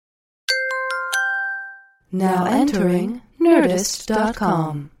Now entering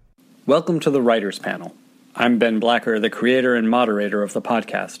Nerdist.com. Welcome to the Writers Panel. I'm Ben Blacker, the creator and moderator of the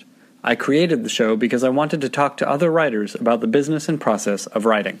podcast. I created the show because I wanted to talk to other writers about the business and process of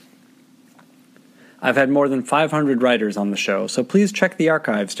writing. I've had more than 500 writers on the show, so please check the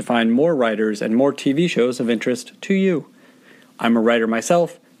archives to find more writers and more TV shows of interest to you. I'm a writer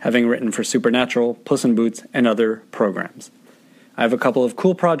myself, having written for Supernatural, Puss in Boots, and other programs. I have a couple of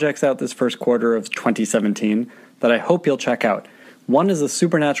cool projects out this first quarter of 2017 that I hope you'll check out. One is a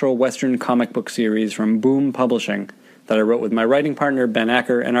Supernatural Western comic book series from Boom Publishing that I wrote with my writing partner Ben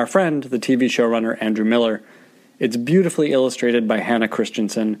Acker and our friend, the TV showrunner Andrew Miller. It's beautifully illustrated by Hannah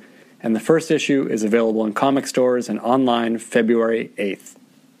Christensen, and the first issue is available in comic stores and online February 8th.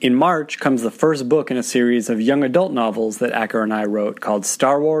 In March comes the first book in a series of young adult novels that Acker and I wrote called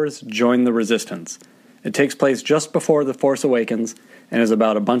Star Wars: Join the Resistance. It takes place just before The Force Awakens and is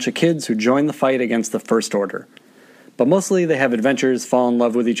about a bunch of kids who join the fight against the First Order. But mostly they have adventures, fall in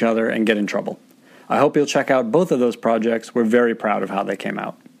love with each other, and get in trouble. I hope you'll check out both of those projects. We're very proud of how they came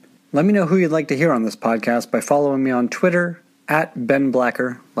out. Let me know who you'd like to hear on this podcast by following me on Twitter,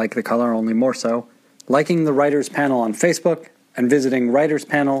 @BenBlacker, like the color, only more so, liking the Writers Panel on Facebook, and visiting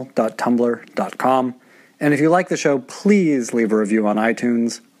writerspanel.tumblr.com. And if you like the show, please leave a review on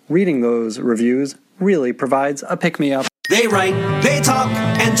iTunes. Reading those reviews really provides a pick-me-up. They write, they talk,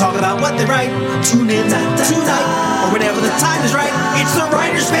 and talk about what they write. Tune in tonight, or whenever the time is right. It's the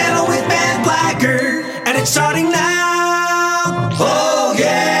Writers Panel with Ben Blacker, and it's starting now. Oh,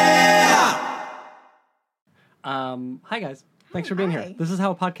 yeah! Hi, guys. Thanks for being here. This is how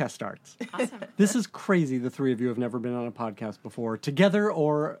a podcast starts. Awesome. This is crazy. The three of you have never been on a podcast before, together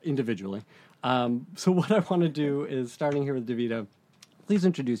or individually. So what I want to do is, starting here with Davita, please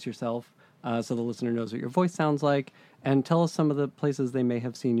introduce yourself so the listener knows what your voice sounds like, and tell us some of the places they may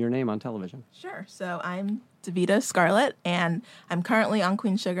have seen your name on television. Sure. So I'm Davita Scarlett, and I'm currently on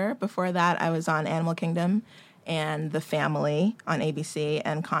Queen Sugar. Before that, I was on Animal Kingdom and The Family on ABC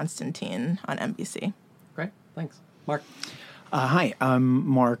and Constantine on NBC. Great. Thanks. Mark. Hi, I'm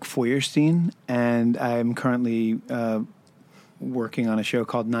Mark Feuerstein, and I'm currently working on a show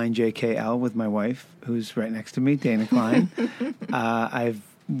called 9JKL with my wife, who's right next to me, Dana Klein. I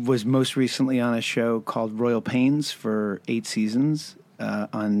was most recently on a show called Royal Pains for 8 seasons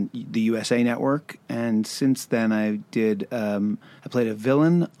on the USA Network, and since then I played a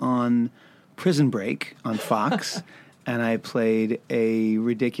villain on Prison Break on Fox. And I played a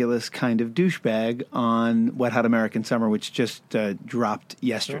ridiculous kind of douchebag on Wet Hot American Summer, which just dropped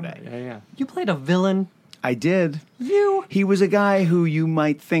yesterday. Oh, yeah. You played a villain. I did. He was a guy who you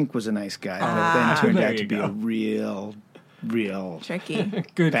might think was a nice guy, but then turned out to be a real Tricky.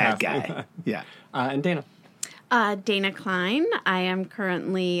 Good bad casting. guy. Yeah. And Dana. Dana Klein. I am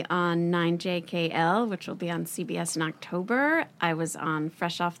currently on 9JKL, which will be on CBS in October. I was on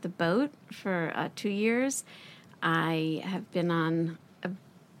Fresh Off the Boat for 2 years. I have been on a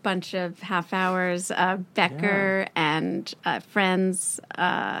bunch of half hours, Becker and Friends,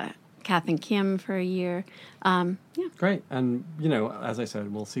 Kath and Kim for a year. Great. And, as I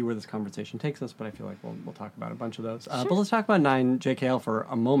said, we'll see where this conversation takes us, but I feel like we'll talk about a bunch of those. Sure. But let's talk about 9JKL for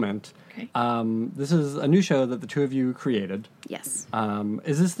a moment. Okay. This is a new show that the two of you created. Yes.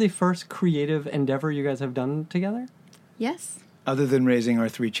 Is this the first creative endeavor you guys have done together? Yes. Other than raising our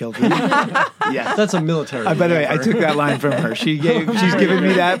 3 children. Yeah. That's a military By the way, I took that line from her. She's given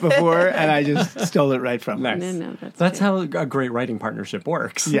me that before, and I just stole it right from her. Nice. No, that's how a great writing partnership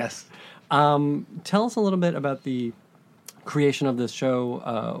works. Yes. Tell us a little bit about the creation of this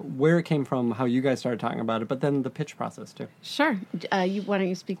show, where it came from, how you guys started talking about it, but then the pitch process, too. Sure. Why don't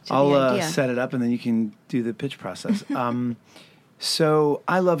you speak to the I'll idea? set it up, and then you can do the pitch process. So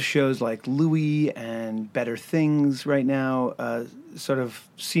I love shows like Louie and Better Things right now, sort of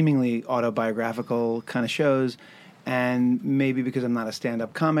seemingly autobiographical kind of shows. And maybe because I'm not a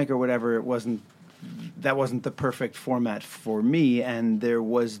stand-up comic or whatever, that wasn't the perfect format for me. And there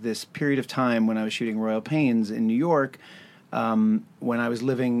was this period of time when I was shooting Royal Pains in New York, when I was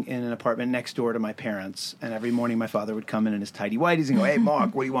living in an apartment next door to my parents. And every morning my father would come in his tidy whities and go, "Hey,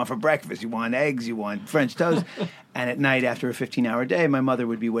 Mark, what do you want for breakfast? You want eggs? You want French toast?" And at night, after a 15-hour day, my mother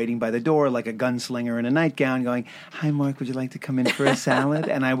would be waiting by the door like a gunslinger in a nightgown going, "Hi, Mark, would you like to come in for a salad?"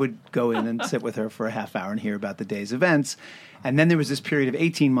 And I would go in and sit with her for a half hour and hear about the day's events. And then there was this period of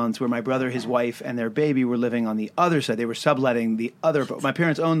 18 months where my brother, his wife, and their baby were living on the other side. They were subletting the other. My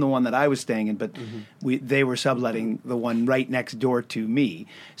parents owned the one that I was staying in, but they were subletting the one right next door to me.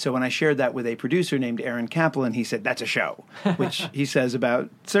 So when I shared that with a producer named Aaron Kaplan, he said, "That's a show," which he says about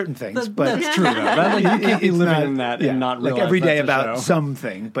certain things. But that's true, though, right? Like, you can't be living in that and not realize like every day that's a about show.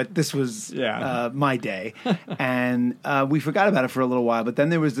 something. But this was my day, and we forgot about it for a little while. But then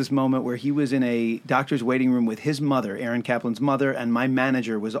there was this moment where he was in a doctor's waiting room with his mother, Aaron Kaplan's mother, and my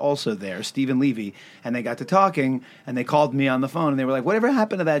manager was also there, Stephen Levy, and they got to talking, and they called me on the phone, and they were like, "Whatever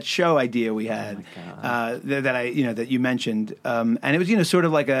happened to that show idea we had that you mentioned?" And it was sort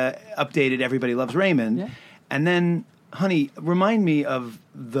of like a updated Everybody Loves Raymond, and then, honey, remind me of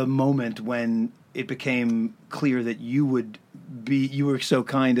the moment when it became clear that you were so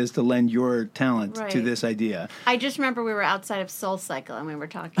kind as to lend your talent to this idea. I just remember we were outside of Soul Cycle and we were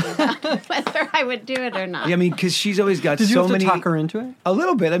talking about whether I would do it or not. Yeah, I mean, because she's always got Did so you have many. to talk her into it? A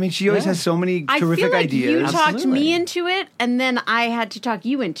little bit. I mean, she always has so many terrific I feel like ideas. you talked Absolutely. me into it, and then I had to talk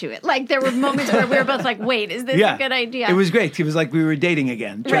you into it. Like, there were moments where we were both like, wait, is this a good idea? It was great. It was like we were dating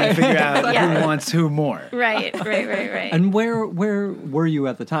again, trying to figure out who wants who more. Right. And where were you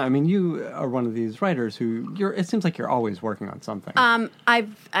at the time? I mean, you are one of these writers who it seems like you're always working on something.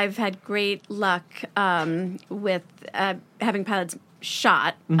 I've had great luck with having pilots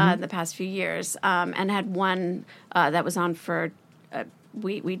shot in the past few years, and had one that was on for.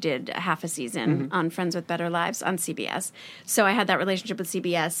 We did half a season on Friends with Better Lives on CBS. So I had that relationship with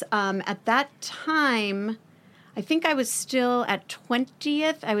CBS. At that time, I think I was still at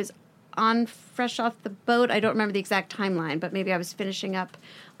 20th. I was on Fresh Off the Boat. I don't remember the exact timeline, but maybe I was finishing up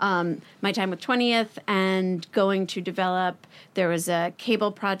my time with 20th and going to develop. There was a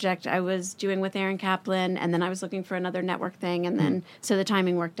cable project I was doing with Aaron Kaplan, and then I was looking for another network thing, and then so the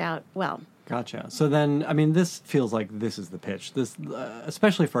timing worked out well. Gotcha. So then, I mean, this feels like this is the pitch. This,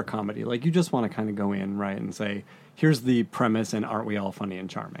 especially for a comedy, like you just want to kind of go in, right, and say, here's the premise, and aren't we all funny and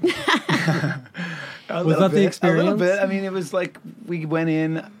charming? Was that the experience? A little bit. I mean, it was like we went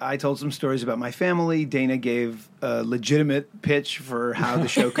in, I told some stories about my family. Dana gave a legitimate pitch for how the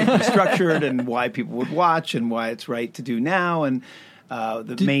show could be structured and why people would watch and why it's right to do now, and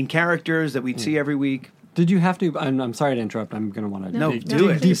the main characters that we'd see every week. Did you have to? I'm sorry to interrupt. I'm going to want to dig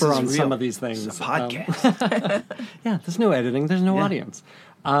This deeper is on real. some of these things. It's a podcast. Yeah, there's no editing. There's no audience.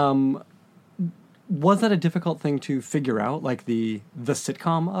 Was that a difficult thing to figure out, like the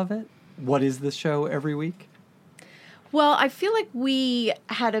sitcom of it? What is this show every week? Well, I feel like we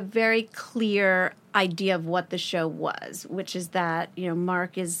had a very clear idea of what the show was, which is that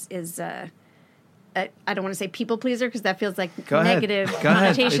Mark is I don't want to say people pleaser because that feels like negative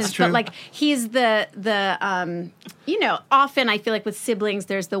connotations, but like he's the often I feel like with siblings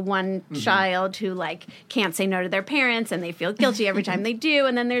there's the one child who like can't say no to their parents and they feel guilty every time they do,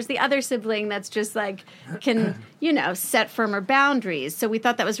 and then there's the other sibling that's just like can set firmer boundaries. So we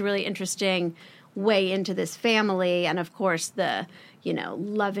thought that was a really interesting way into this family, and of course the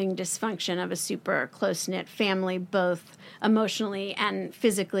loving dysfunction of a super close-knit family, both emotionally and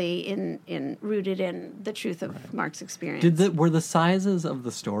physically in rooted in the truth of Mark's experience. Were the sizes of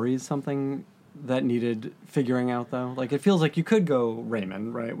the stories something that needed figuring out, though? Like, it feels like you could go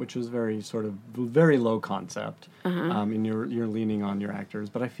Raymond, right, which was very low concept, and you're leaning on your actors,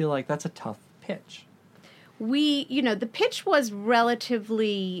 but I feel like that's a tough pitch. The pitch was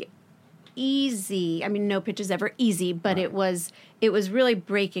relatively easy. I mean, no pitch is ever easy, but it was really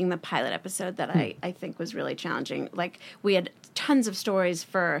breaking the pilot episode that I think was really challenging. Like, we had tons of stories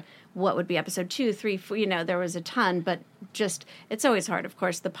for what would be episode 2, 3, 4, there was a ton, but just, it's always hard, of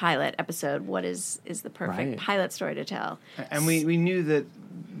course, the pilot episode, what is the perfect pilot story to tell. And we knew that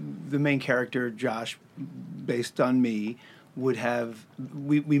the main character, Josh, based on me, would have,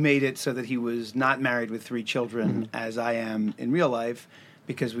 we made it so that he was not married with 3 children, as I am in real life,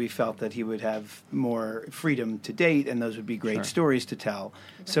 because we felt that he would have more freedom to date, and those would be great stories to tell.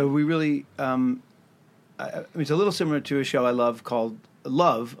 So we really, it's a little similar to a show I love called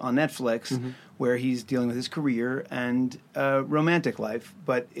Love on Netflix, where he's dealing with his career and romantic life,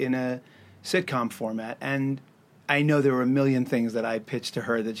 but in a sitcom format. And I know there were a million things that I pitched to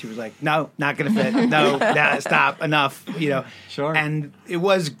her that she was like, no, not going to fit. No, stop, enough, Sure. And it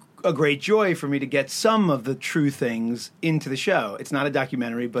was a great joy for me to get some of the true things into the show. It's not a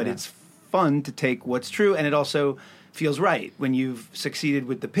documentary, but it's fun to take what's true, and it also feels right. When you've succeeded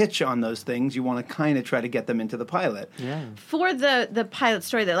with the pitch on those things, you want to kind of try to get them into the pilot. Yeah. For the pilot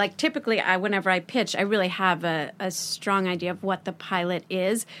story, that like typically, whenever I pitch, I really have a strong idea of what the pilot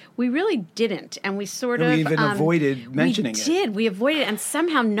is. We really didn't, and we sort of We even avoided mentioning it. We avoided, and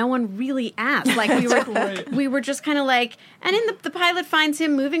somehow no one really asked. Like we were just kind of like, and in the pilot finds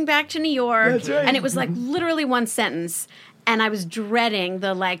him moving back to New York, That's right. and it was like literally one sentence, and I was dreading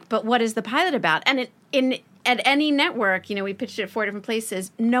the like, but what is the pilot about? And at any network, we pitched it 4 different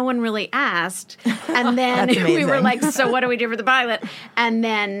places. No one really asked. And then we were like, so what do we do for the pilot? And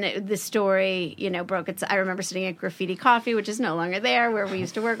then the story, broke. I remember sitting at Graffiti Coffee, which is no longer there, where we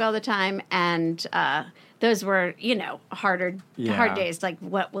used to work all the time. And those were, hard days. Like,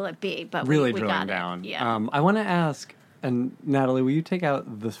 what will it be? But Really we drilling got down. it. Yeah. I want to ask, and Natalie, will you take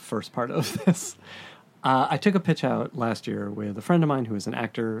out the first part of this? I took a pitch out last year with a friend of mine who is an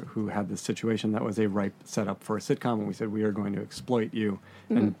actor who had this situation that was a ripe setup for a sitcom, and we said, we are going to exploit you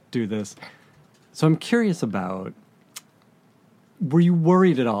and do this. So I'm curious about, were you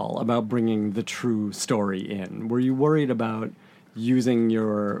worried at all about bringing the true story in? Were you worried about using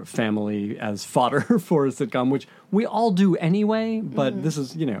your family as fodder for a sitcom, which we all do anyway, but this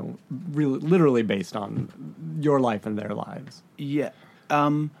is, really literally based on your life and their lives? Yeah.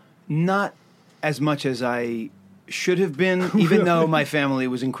 Not as much as I should have been, even though my family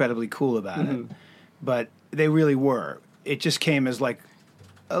was incredibly cool about it. But they really were. It just came as like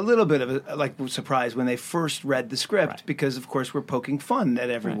a little bit of a surprise when they first read the script, because of course we're poking fun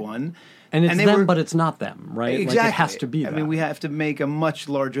at everyone. Right. And it's them, but it's not them, right? Exactly. Like it has to be them. I mean, we have to make a much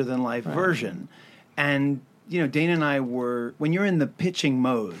larger than life version. And, Dana and I were, when you're in the pitching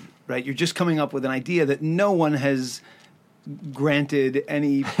mode, right, you're just coming up with an idea that no one has granted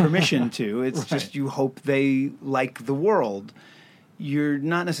any permission to. It's just you hope they like the world. You're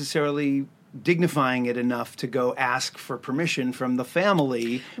not necessarily dignifying it enough to go ask for permission from the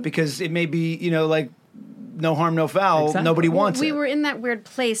family, because it may be, no harm, no foul. Exactly. Nobody wants it. We were in that weird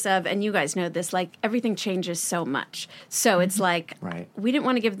place of, and you guys know this, like everything changes so much. So it's like, we didn't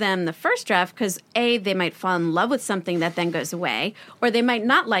want to give them the first draft because A, they might fall in love with something that then goes away, or they might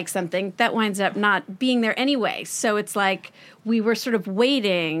not like something that winds up not being there anyway. So it's like we were sort of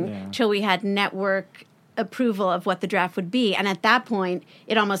waiting till we had network approval of what the draft would be, and at that point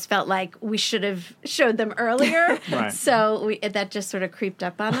it almost felt like we should have showed them earlier. So that just sort of creeped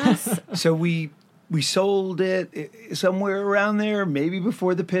up on us. So we sold it somewhere around there, maybe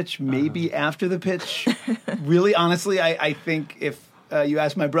before the pitch, maybe after the pitch. Really, honestly, I think if you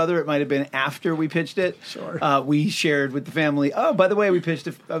asked my brother, it might have been after we pitched it. Sure. We shared with the family, oh, by the way, we pitched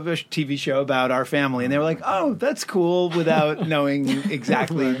a TV show about our family. And they were like, oh, that's cool, without knowing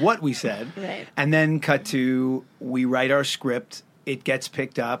exactly what we said. Right. And then cut to, we write our script, it gets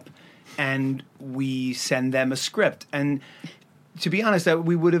picked up, and we send them a script. And to be honest,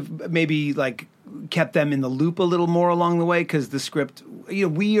 we would have maybe kept them in the loop a little more along the way, because the script,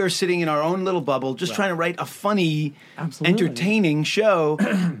 we are sitting in our own little bubble just trying to write a funny, entertaining show.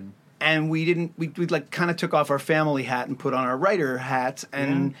 And we kind of took off our family hat and put on our writer hats,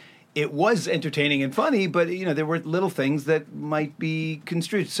 and it was entertaining and funny, but there were little things that might be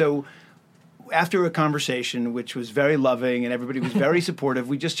construed. So after a conversation, which was very loving and everybody was very supportive,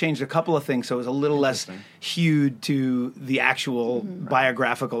 we just changed a couple of things so it was a little less hewed to the actual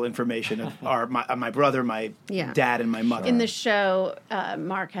biographical information of my brother, my dad, and my mother. In the show,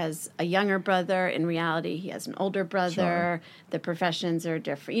 Mark has a younger brother. In reality, he has an older brother. Sure. The professions are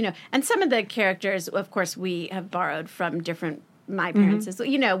different, and some of the characters, of course, we have borrowed from different. My parents,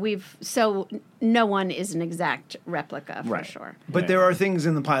 so no one is an exact replica for sure. But there are things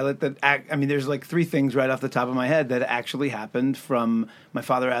in the pilot that there's 3 things right off the top of my head that actually happened. From my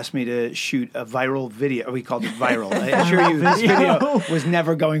father asked me to shoot a viral video. We called it viral. I assure you, this video was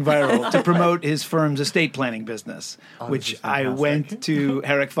never going viral, to promote his firm's estate planning business, which I went to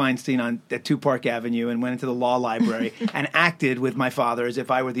Herrick Feinstein at 2 Park Avenue and went into the law library and acted with my father as if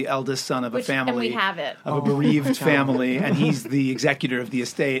I were the eldest son of a family. And we have it. Of a bereaved family, and he's the executor of the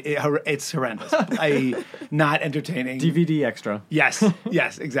estate. It's horrendous. Not entertaining. DVD extra. Yes,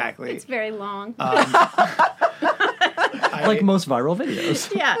 exactly. It's very long. Like most viral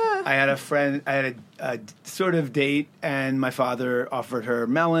videos. Yeah. I had a sort of date, and my father offered her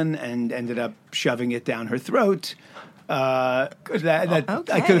melon and ended up shoving it down her throat. I could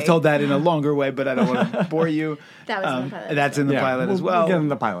have told that in a longer way, but I don't want to bore you. That was in the pilot. That's in the pilot as well. We'll get in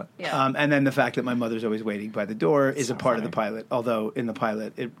the pilot. Yeah. And then the fact that my mother's always waiting by the door is a part of the pilot. Although in the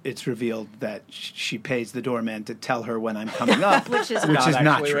pilot, it's revealed that she pays the doorman to tell her when I'm coming up, which is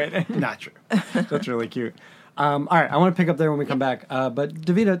not true. Right? Not true. That's really cute. All right, I want to pick up there when we come back. But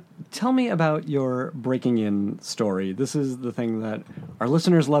Davita, tell me about your breaking in story. This is the thing that our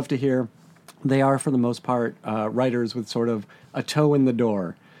listeners love to hear. They are, for the most part, writers with sort of a toe in the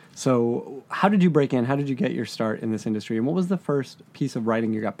door. So how did you break in? How did you get your start in this industry? And what was the first piece of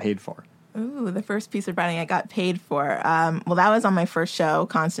writing you got paid for? Ooh, the first piece of writing I got paid for. Well, that was on my first show,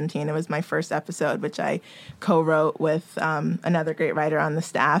 Constantine. It was my first episode, which I co-wrote with another great writer on the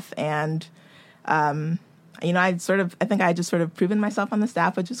staff. And I think I just sort of proven myself on the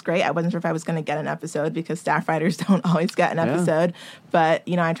staff, which was great. I wasn't sure if I was going to get an episode because staff writers don't always get an episode. But,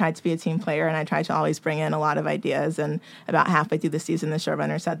 I tried to be a team player and I tried to always bring in a lot of ideas. And about halfway through the season, the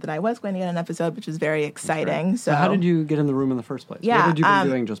showrunner said that I was going to get an episode, which was very exciting. Right. So how did you get in the room in the first place? Yeah, what had you been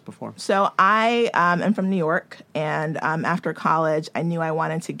doing just before? So I am from New York, and after college, I knew I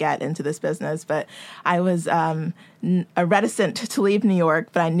wanted to get into this business, but I was reticent to leave New York,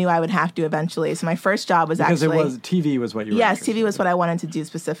 but I knew I would have to eventually. So my first job was because TV was what you were interested in. TV was what I wanted to do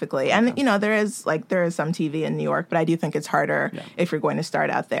specifically. And, there is some TV in New York, but I do think it's harder if you're going to start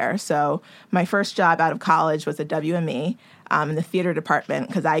out there. So my first job out of college was at WME. In the theater department,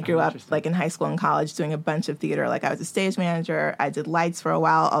 because I grew up in high school and college doing a bunch of theater. I was a stage manager. I did lights for a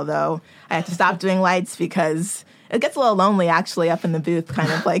while, although I had to stop doing lights because it gets a little lonely actually up in the booth,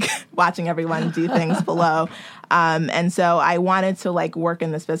 kind of watching everyone do things below. And so I wanted to work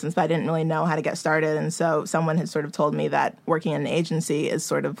in this business, but I didn't really know how to get started. And so someone had sort of told me that working in an agency is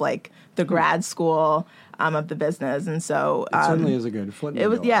sort of the grad school of the business. And so it certainly is a good foot in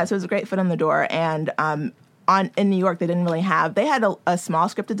the door. Yeah, so it was a great foot in the door. And in New York, they didn't really have. They had a small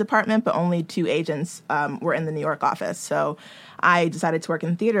scripted department, but only 2 agents were in the New York office. So I decided to work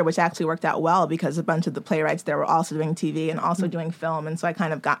in theater, which actually worked out well because a bunch of the playwrights there were also doing TV and also doing film. And so I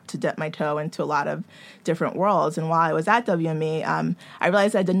kind of got to dip my toe into a lot of different worlds. And while I was at WME, I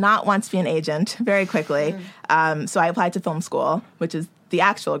realized I did not want to be an agent very quickly. So I applied to film school, which is the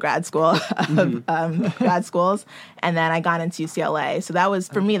actual grad school of grad schools. And then I got into UCLA. So that was,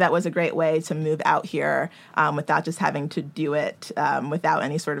 for me, that was a great way to move out here without just having to do it without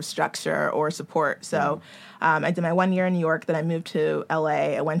any sort of structure or support. So I did my 1 year in New York, then I moved to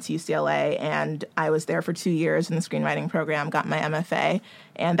LA. I went to UCLA, and I was there for 2 years in the screenwriting program, got my MFA.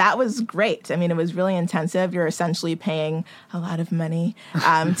 And that was great. I mean, it was really intensive. You're essentially paying a lot of money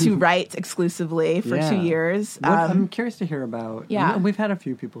to write exclusively for 2 years. I'm curious to hear about, we've had a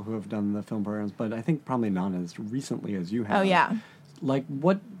few people who have done the film programs, but I think probably not as recently as you have. Oh, yeah.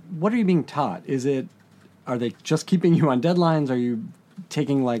 What are you being taught? Are they just keeping you on deadlines? Are you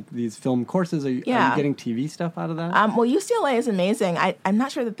taking these film courses? Are you getting TV stuff out of that? Well, UCLA is amazing. I'm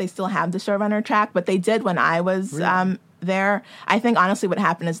not sure that they still have the showrunner track, but they did when I was there. I think honestly what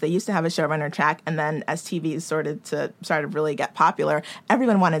happened is they used to have a showrunner track, and then as TV started to really get popular,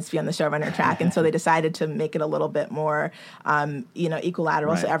 everyone wanted to be on the showrunner track, and so they decided to make it a little bit more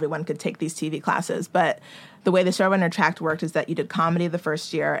equilateral so everyone could take these TV classes. But the way the showrunner track worked is that you did comedy the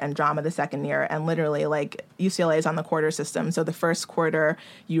first year and drama the second year, and literally UCLA is on the quarter system. So the first quarter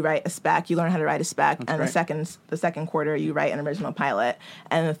you write a spec, you learn how to write a spec, the second quarter you write an original pilot,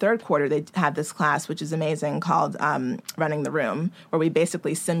 and the third quarter they have this class which is amazing called Running the Room, where we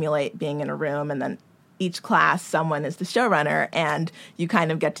basically simulate being in a room, and then each class someone is the showrunner, and you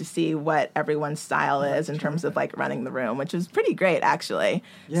kind of get to see what everyone's style is in terms of running the room, which is pretty great actually.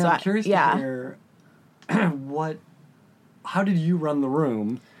 Yeah, so I'm curious to hear. How did you run the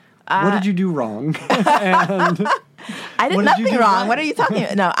room? What did you do wrong? And I did nothing wrong. Right? What are you talking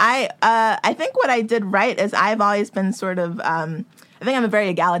about? No, I think what I did right is I've always been sort of, I think I'm a very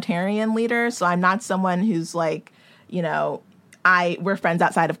egalitarian leader, so I'm not someone who's we're friends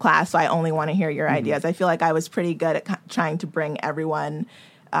outside of class, so I only want to hear your ideas. I feel like I was pretty good at trying to bring everyone,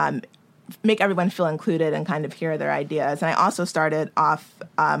 make everyone feel included and kind of hear their ideas. And I also started off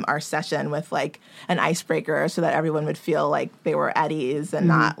our session with an icebreaker so that everyone would feel like they were at ease and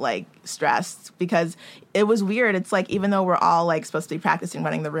not stressed, because it was weird. It's even though we're all supposed to be practicing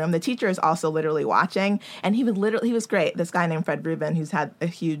running the room, the teacher is also literally watching, and he was great. This guy named Fred Rubin, who's had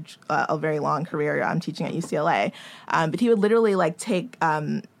a very long career teaching at UCLA, but he would literally take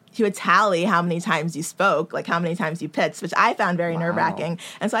he would tally how many times you spoke, how many times you pitched, which I found very nerve-wracking.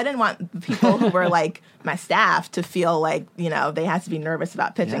 And so I didn't want people who were my staff to feel they had to be nervous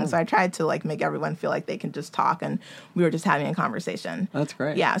about pitching. Yeah. So I tried to make everyone feel like they can just talk, and we were just having a conversation. That's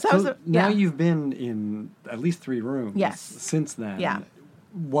great. Yeah. So now you've been in at least 3 rooms since then. Yeah.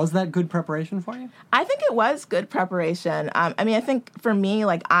 Was that good preparation for you? I think it was good preparation. I think for me,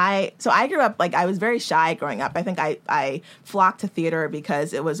 I grew up, I was very shy growing up. I think I flocked to theater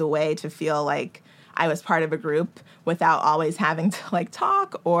because it was a way to feel I was part of a group without always having to like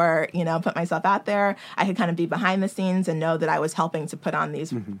talk or, put myself out there. I could kind of be behind the scenes and know that I was helping to put on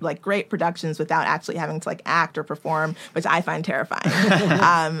these like great productions without actually having to like act or perform, which I find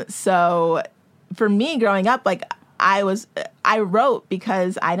terrifying. So for me growing up, like I wrote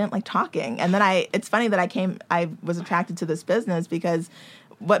because I didn't like talking. And then it's funny that I was attracted to this business because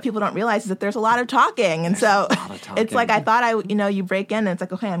what people don't realize is that there's a lot of talking. And so it's like, I thought you break in and it's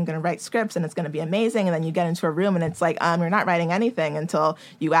like, okay, I'm going to write scripts and it's going to be amazing. And then you get into a room and it's like, you're not writing anything until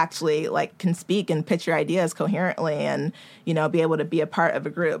you actually like can speak and pitch your ideas coherently and, be able to be a part of a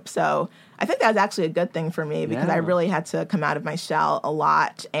group. So I think that was actually a good thing for me because I really had to come out of my shell a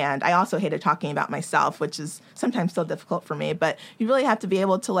lot. And I also hated talking about myself, which is sometimes still difficult for me. But you really have to be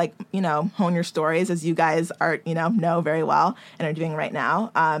able to, like, hone your stories as you guys are, know very well and are doing right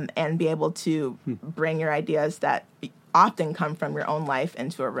now, and be able to bring your ideas that often come from your own life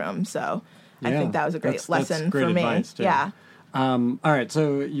into a room. So I think that was a great lesson that's great for me. Advice too. Yeah. All right,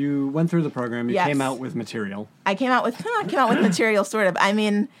 so you went through the program. You came out with material. I came out with material, sort of. I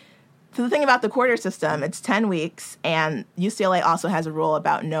mean, so the thing about the quarter system, it's 10 weeks, and UCLA also has a rule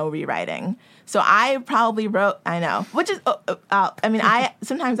about no rewriting. So I probably wrote, which is,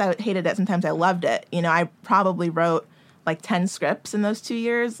 sometimes I hated it, sometimes I loved it. I probably wrote like 10 scripts in those 2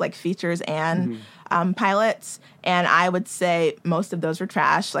 years, like features and pilots. And I would say most of those were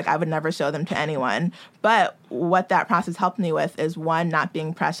trash. Like, I would never show them to anyone. But what that process helped me with is, one, not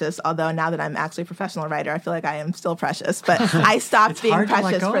being precious. Although now that I'm actually a professional writer, I feel like I am still precious. But I stopped being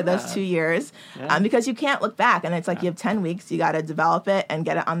precious for those 2 years because you can't look back. And it's like you have 10 weeks. You got to develop it and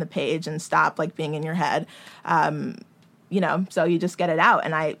get it on the page and stop, like, being in your head. So you just get it out.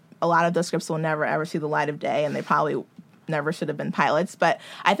 And a lot of those scripts will never, ever see the light of day. And they probably never should have been pilots, but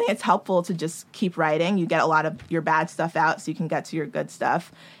I think it's helpful to just keep writing. You get a lot of your bad stuff out so you can get to your good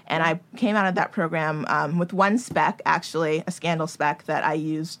stuff. And I came out of that program with one spec, actually, a scandal spec that I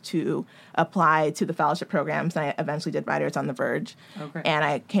used to apply to the fellowship programs. And I eventually did Writers on the Verge. Okay. And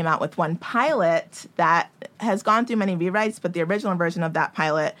I came out with one pilot that has gone through many rewrites, but the original version of that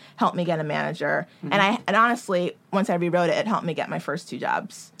pilot helped me get a manager. And honestly, once I rewrote it, it helped me get my first 2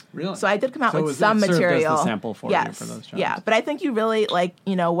 jobs. Really? So I did come out with some material. As the sample for you for those jobs. Yeah, but I think you really,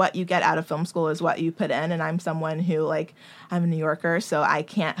 what you get out of film school is what you put in. And I'm someone who, I'm a New Yorker, so I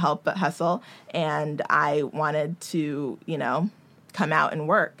can't help but hustle. And I wanted to, come out and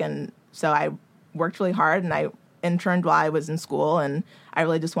work. And so I worked really hard, and I interned while I was in school. And I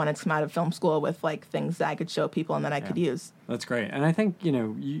really just wanted to come out of film school with, things that I could show people and that I could use. That's great. And I think,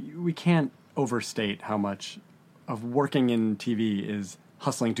 we can't overstate how much of working in TV is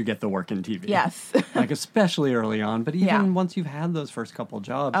hustling to get the work in TV. Yes. Especially early on, but even once you've had those first couple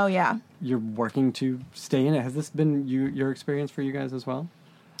jobs, you're working to stay in it. Has this been your experience for you guys as well?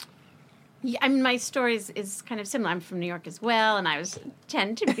 Yeah, I mean, my story is kind of similar. I'm from New York as well, and I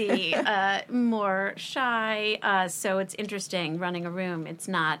tend to be more shy, so it's interesting running a room. It's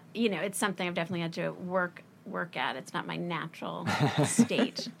not, it's something I've definitely had to work at. It's not my natural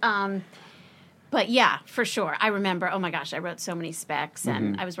state. But yeah, for sure. I remember, oh my gosh, I wrote so many specs,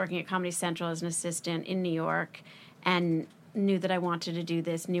 and I was working at Comedy Central as an assistant in New York, and knew that I wanted to do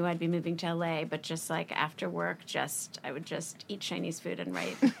this, knew I'd be moving to LA, but just after work, I would just eat Chinese food and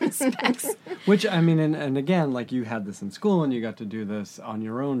write specs. Which, I mean, and again, you had this in school and you got to do this on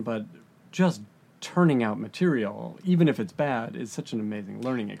your own, but just turning out material, even if it's bad, is such an amazing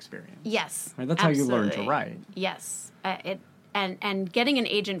learning experience. Yes. Right? That's absolutely. how you learn to write. Yes. And getting an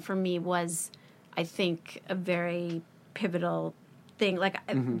agent for me was, I think, a very pivotal thing.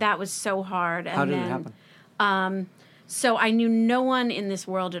 That was so hard. How did it happen? So I knew no one in this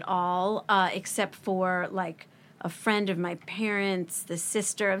world at all, except for a friend of my parents, the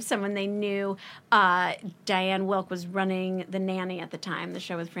sister of someone they knew. Diane Wilk was running The Nanny at the time, the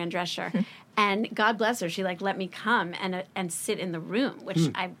show with Fran Drescher. And God bless her, she let me come and sit in the room, which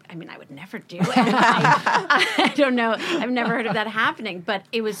I would never do. And I don't know, I've never heard of that happening, but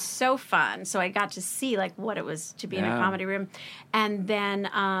it was so fun. So I got to see what it was to be in a comedy room. And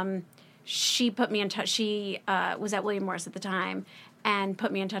then she put me in touch. She was at William Morris at the time, and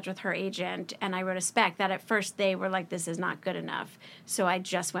put me in touch with her agent, and I wrote a spec that at first they were like, this is not good enough. So I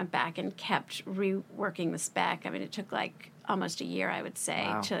just went back and kept reworking the spec. I mean, it took almost a year, I would say.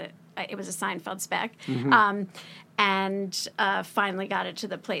 Wow. It was a Seinfeld spec. And finally got it to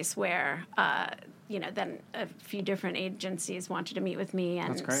the place where, then a few different agencies wanted to meet with me,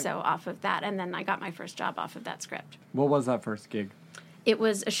 and so off of that. And then I got my first job off of that script. What was that first gig? It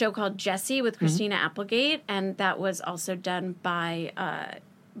was a show called Jessie with Christina Applegate, and that was also done by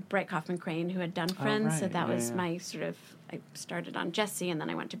Bright Kaufman Crane, who had done Friends. Right. So that was my I started on Jessie, and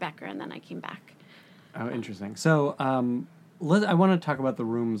then I went to Becker, and then I came back. Oh, interesting. So I want to talk about the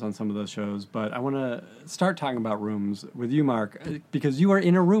rooms on some of those shows, but I want to start talking about rooms with you, Mark, because you are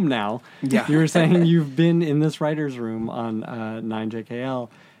in a room now. Yeah. You were saying you've been in this writer's room on 9JKL.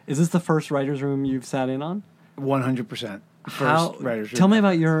 Is this the first writer's room you've sat in on? 100%. First writer's room. Tell me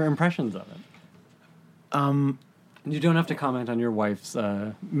about your impressions of it. You don't have to comment on your wife's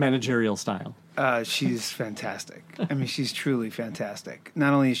managerial style. She's fantastic. I mean, she's truly fantastic.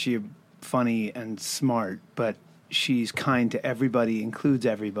 Not only is she funny and smart, but she's kind to everybody, includes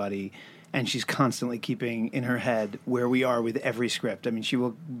everybody, and she's constantly keeping in her head where we are with every script. I mean, she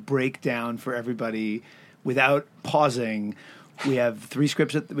will break down for everybody without pausing. We have 3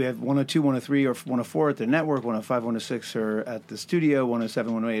 scripts. We have 102, 103, or 104 at the network, 105, 106 are at the studio,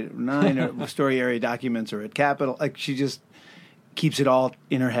 107, 108, 109 are story area documents or at Capitol. Like, she just keeps it all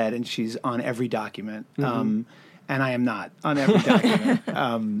in her head, and she's on every document. And I am not on every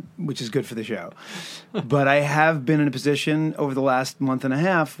document, which is good for the show. But I have been in a position over the last month and a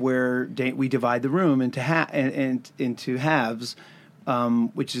half where we divide the room into halves,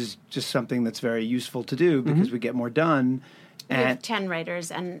 which is just something that's very useful to do because we get more done. We have 10 writers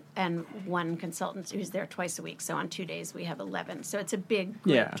and 1 consultant who's there twice a week. So on 2 days, we have 11. So it's a big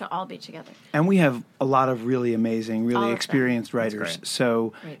group to all be together. And we have a lot of really amazing, really experienced writers.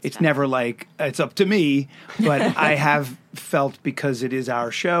 So it's never like, it's up to me. But I have felt, because it is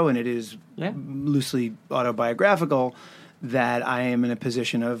our show and it is loosely autobiographical, that I am in a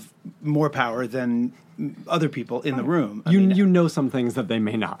position of more power than other people in the room. You know some things that they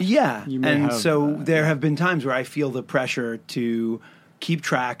may not. Yeah, so there have been times where I feel the pressure to keep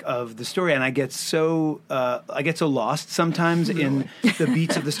track of the story, and I get so lost sometimes in the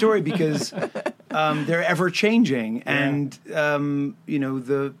beats of the story because they're ever changing, and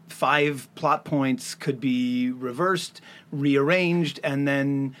the 5 plot points could be reversed, rearranged, and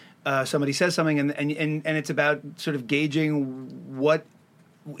then somebody says something, and it's about sort of gauging what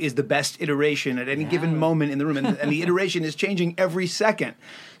is the best iteration at any given moment in the room, and the iteration is changing every second.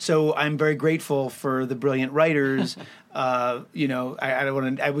 So I'm very grateful for the brilliant writers. I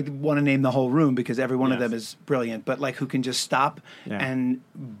would want to name the whole room because every one of them is brilliant, but like who can just stop and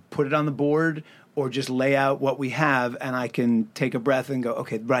put it on the board or just lay out what we have, and I can take a breath and go,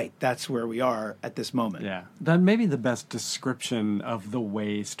 okay, right, that's where we are at this moment. Yeah. That may be the best description of the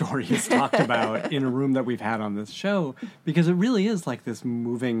way story is talked about in a room that we've had on this show, because it really is like this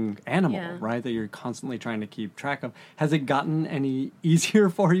moving animal, right, that you're constantly trying to keep track of. Has it gotten any easier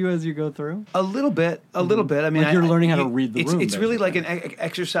for you as you go through? A little bit. I mean, like you're learning how to read the room. It's really like an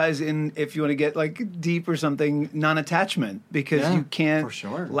exercise in, if you want to get like deep or something, non-attachment, because you can't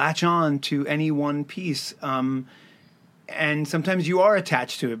latch on to any one piece, and sometimes you are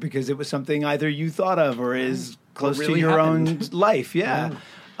attached to it because it was something either you thought of or is close to your own life.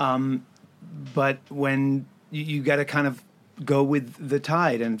 But when you got to kind of go with the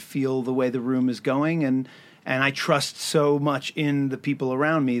tide and feel the way the room is going, and I trust so much in the people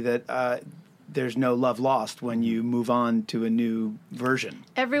around me that there's no love lost when you move on to a new version.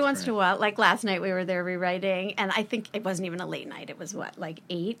 Every once in a while, like last night we were there rewriting, and I think it wasn't even a late night. It was like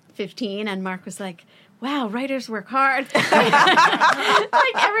 8:15, and Mark was like, wow, writers work hard.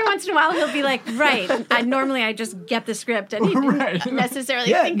 Like every once in a while he'll be like, right. Normally I just get the script and he didn't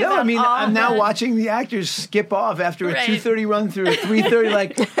necessarily think about I'm now watching the actors skip off after a 2:30 run through a 3:30,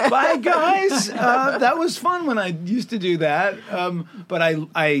 like, bye guys. That was fun when I used to do that. But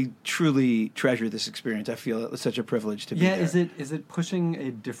I truly treasure this experience. I feel it was such a privilege to be there. Is it pushing a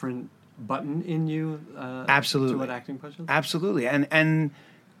different button in you? Absolutely. To what acting pushes? Absolutely. And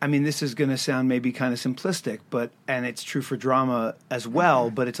I mean, this is going to sound maybe kind of simplistic, and it's true for drama as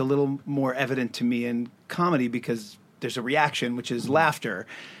well, but it's a little more evident to me in comedy because there's a reaction, which is laughter.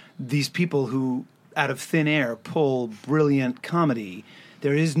 These people who, out of thin air, pull brilliant comedy,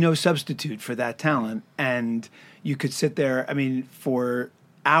 there is no substitute for that talent. And you could sit there, I mean, for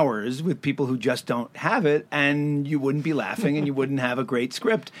hours with people who just don't have it, and you wouldn't be laughing and you wouldn't have a great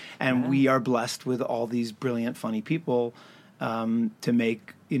script. And we are blessed with all these brilliant, funny people to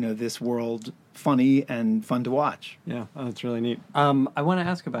make this world funny and fun to watch. Yeah, that's really neat. I want to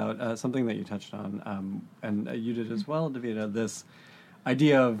ask about something that you touched on, and you did as well, Davita, this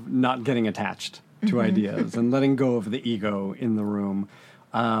idea of not getting attached to ideas and letting go of the ego in the room.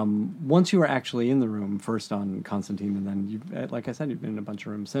 Once you were actually in the room, first on Constantine, and then, like I said, you've been in a bunch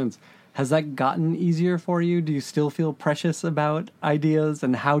of rooms since. Has that gotten easier for you? Do you still feel precious about ideas,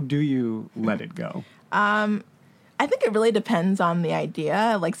 and how do you let it go? I think it really depends on the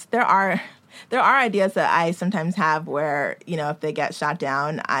idea. Like, there are There are ideas that I sometimes have where, if they get shot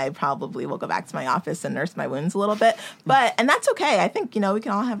down, I probably will go back to my office and nurse my wounds a little bit. And that's okay. I think, we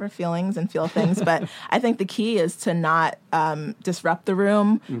can all have our feelings and feel things, but I think the key is to not disrupt the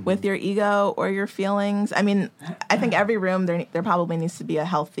room with your ego or your feelings. I mean, I think every room, there probably needs to be a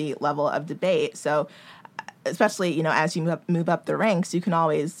healthy level of debate. So especially, as you move up the ranks, you can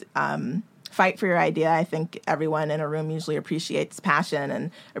always fight for your idea. I think everyone in a room usually appreciates passion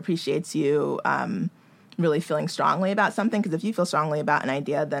and appreciates you really feeling strongly about something. Because if you feel strongly about an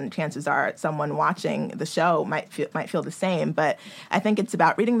idea, then chances are someone watching the show might feel the same. But I think it's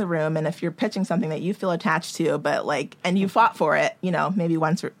about reading the room, and if you're pitching something that you feel attached to, but and you fought for it, maybe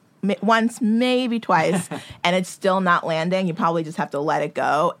once, maybe twice, and it's still not landing, you probably just have to let it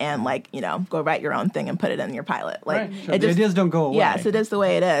go and go write your own thing and put it in your pilot. Right, sure. The ideas don't go away. Yes, it is the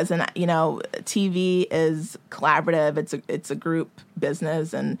way it is, and TV is collaborative. It's a group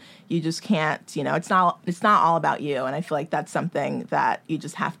business, and you just can't. It's not all about you, and I feel like that's something that you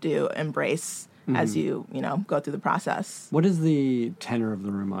just have to embrace as you go through the process. What is the tenor of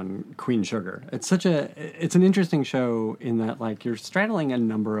the room on Queen Sugar? It's an interesting show in that you're straddling a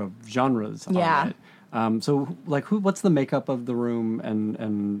number of genres on it. So what's the makeup of the room,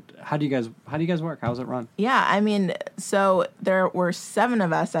 and how do you guys work? How's it run? Yeah, I mean, so there were 7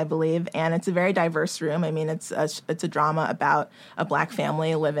 of us, I believe, and it's a very diverse room. I mean, it's a drama about a Black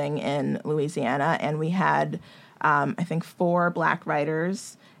family living in Louisiana, and we had I think 4 Black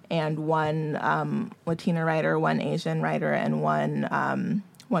writers and 1 Latina writer, 1 Asian writer, and 1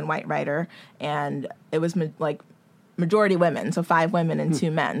 white writer, and it was majority women, so 5 women and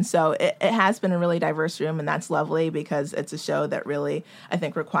 2 men. So it has been a really diverse room, and that's lovely because it's a show that really, I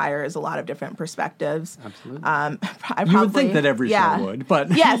think, requires a lot of different perspectives. Absolutely. You would think that every show would,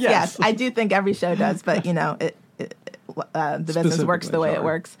 but yes, I do think every show does, but the business works the way it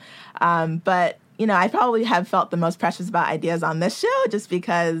works. But I probably have felt the most precious about ideas on this show just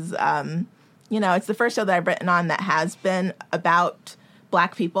because, it's the first show that I've written on that has been about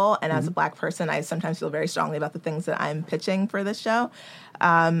Black people. And as a Black person, I sometimes feel very strongly about the things that I'm pitching for this show.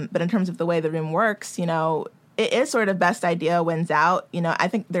 But in terms of the way the room works, it is sort of best idea wins out. I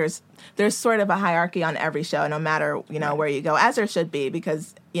think there's sort of a hierarchy on every show, no matter, where you go, as there should be,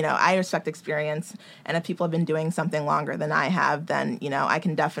 because, I respect experience. And if people have been doing something longer than I have, then, I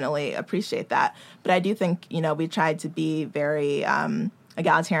can definitely appreciate that. But I do think, we tried to be very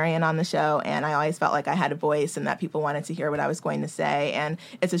egalitarian on the show, and I always felt like I had a voice and that people wanted to hear what I was going to say. And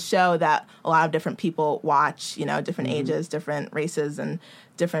it's a show that a lot of different people watch, different ages, different races, and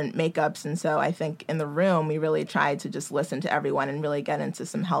different makeups. And so I think in the room, we really tried to just listen to everyone and really get into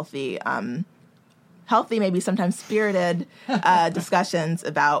some healthy, maybe sometimes spirited discussions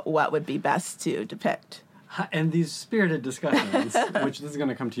about what would be best to depict. And these spirited discussions, which this is going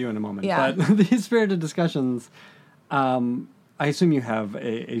to come to you in a moment, but these spirited discussions, I assume you have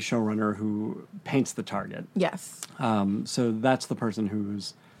a showrunner who paints the target. Yes. So that's the person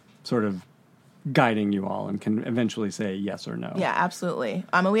who's sort of guiding you all and can eventually say yes or no. Yeah, absolutely.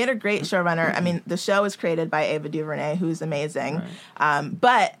 We had a great showrunner. I mean, the show was created by Ava DuVernay, who's amazing,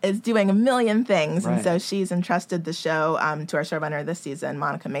 but is doing a million things. And so she's entrusted the show to our showrunner this season,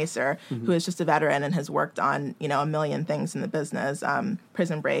 Monica Macer, who is just a veteran and has worked on, a million things in the business,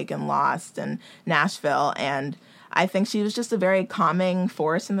 Prison Break and Lost and Nashville. And I think she was just a very calming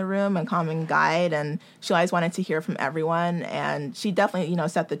force in the room and calming guide, and she always wanted to hear from everyone. And she definitely,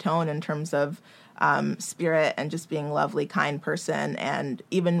 set the tone in terms of spirit and just being a lovely, kind person. And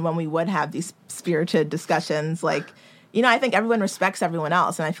even when we would have these spirited discussions, I think everyone respects everyone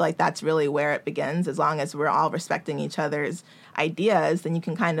else. And I feel like that's really where it begins. As long as we're all respecting each other's ideas, then you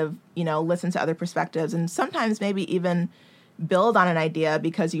can kind of, listen to other perspectives and sometimes maybe even build on an idea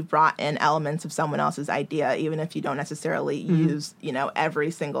because you've brought in elements of someone else's idea, even if you don't necessarily use, every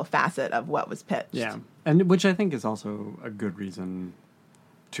single facet of what was pitched. Yeah. And which I think is also a good reason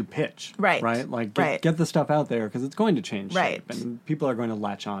to pitch. Right. Right? Get the stuff out there because it's going to change shape. And people are going to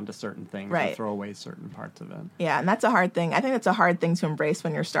latch on to certain things and throw away certain parts of it. Yeah, and that's a hard thing. I think that's a hard thing to embrace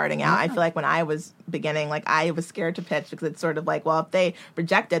when you're starting out. I feel like when I was beginning, I was scared to pitch because it's sort of like, well, if they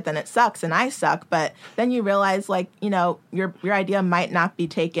reject it, then it sucks and I suck. But then you realize, your idea might not be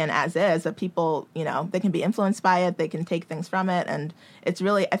taken as is, but people, they can be influenced by it. They can take things from it. And it's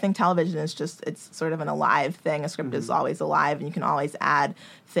really, I think television is just, it's sort of an alive thing. A script is always alive, and you can always add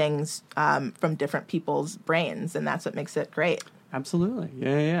things from different people's brains, and that's what makes it great. Absolutely.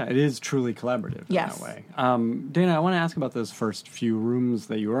 Yeah. It is truly collaborative in that way. Dana, I want to ask about those first few rooms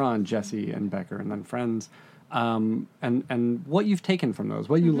that you were on, Jesse and Becker and then Friends, and what you've taken from those,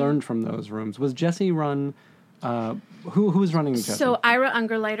 what you learned from those rooms. Was Jesse run Who was running Jesse? So Ira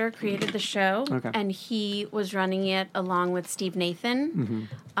Ungerleider created the show, Okay. and he was running it along with Steve Nathan.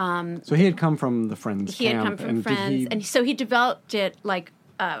 So he had come from the Friends He camp. had come from and Friends, and so he developed it like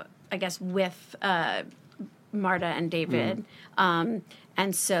I guess with Marta and David,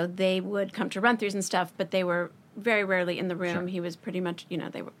 and so they would come to run-throughs and stuff, but they were very rarely in the room. Sure. He was pretty much,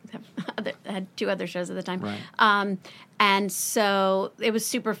 they had 2 other shows at the time. Right. And so it was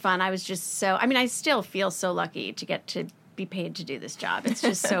super fun. I was just I still feel so lucky to get to be paid to do this job. It's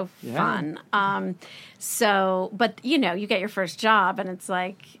just so fun. But you get your first job and it's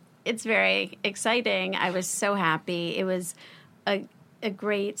like, it's very exciting. I was so happy. It was a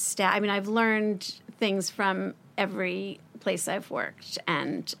great staff. I mean, I've learned things from every place I've worked,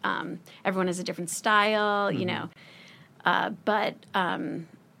 and everyone has a different style, but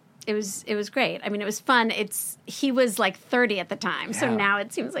it was great. I mean, it was fun. He was like 30 at the time, so now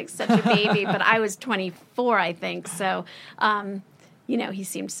it seems like such a baby, but I was 24, I think. So, he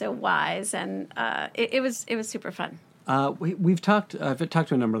seemed so wise, and it was super fun. I've talked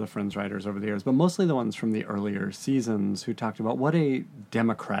to a number of the Friends writers over the years, but mostly the ones from the earlier seasons who talked about what a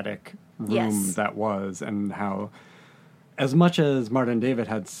democratic room that was, and how, as much as Marta and David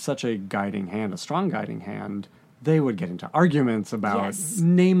had such a strong guiding hand, they would get into arguments about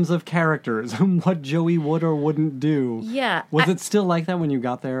names of characters and what Joey would or wouldn't do. Yeah. Was it still like that when you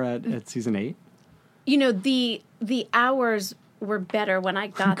got there at season 8? The hours were better when I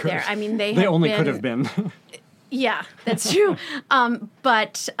got there. I mean, they only could have been. Yeah, that's true.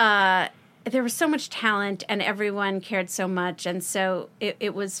 But there was so much talent, and everyone cared so much, and so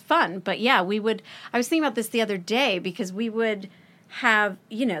it was fun. But yeah, I was thinking about this the other day, because we would have,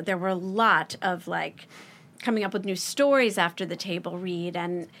 there were a lot of like coming up with new stories after the table read,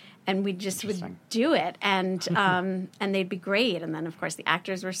 and we just would do it, and and they'd be great. And then of course the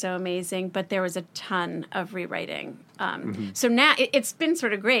actors were so amazing, but there was a ton of rewriting. So now it's been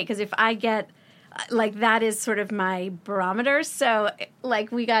sort of great, because if I get that is sort of my barometer. So,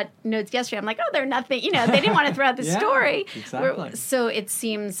 we got notes yesterday. I'm like, oh, they're nothing. They didn't want to throw out the story. Exactly. So it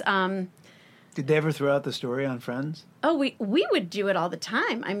seems. Did they ever throw out the story on Friends? Oh, we would do it all the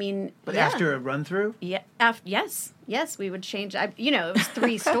time. I mean, but after a run through? Yeah. Yes, we would change. It was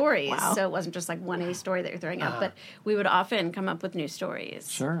 3 stories, so it wasn't just like one A story that you're throwing out. But we would often come up with new stories.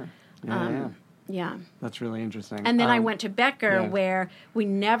 Sure. Yeah. That's really interesting. And then I went to Becker, where we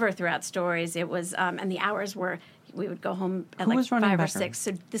never threw out stories. It was, and the hours were, we would go home at Who was 5 or Becker? 6.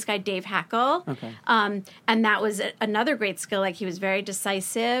 So this guy, Dave Hackle. Okay. And that was another great skill. He was very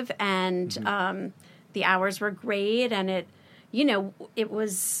decisive, and the hours were great, and it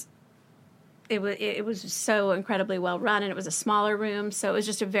was so incredibly well run, and it was a smaller room, so it was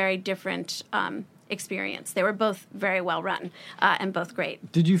just a very different experience. They were both very well run and both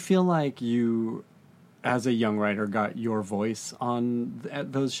great. Did you feel like you, as a young writer, got your voice on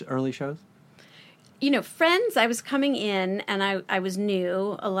those early shows? Friends, I was coming in, and I was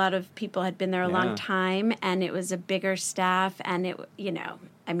new. A lot of people had been there a long time, and it was a bigger staff, and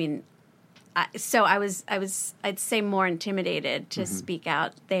so I was, I'd say, more intimidated to speak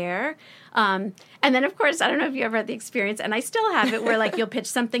out there. And then, of course, I don't know if you ever had the experience, and I still have it, where you'll pitch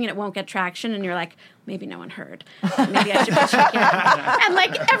something and it won't get traction, and you're like, maybe no one heard. Maybe I should pitch it again.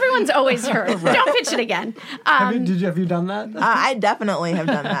 And everyone's always heard. Right. Don't pitch it again. Have you done that? I definitely have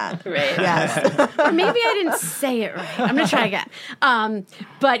done that. Right. Yes. Or maybe I didn't say it right. I'm going to try again.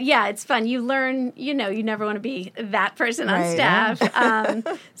 But yeah, it's fun. You learn, you never want to be that person on staff.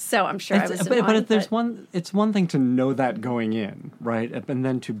 So I'm sure I was annoying. But it's one thing to know that going in, right? And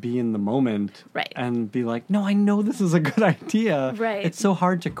then to be in the moment. Right. And be like, no, I know this is a good idea. Right. It's so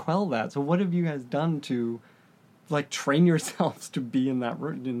hard to quell that. So what have you guys done to train yourselves to be in the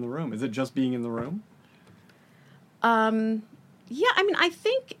room? Is it just being in the room? Yeah, I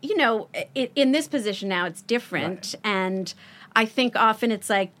think, in this position now it's different. Right. And I think often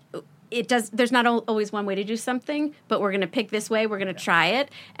it's there's not always one way to do something, but we're going to pick this way, we're going to try it.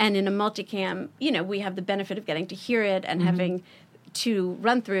 And in a multicam, we have the benefit of getting to hear it and having 2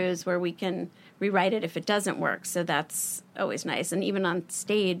 run-throughs where we can rewrite it if it doesn't work. So that's always nice. And even on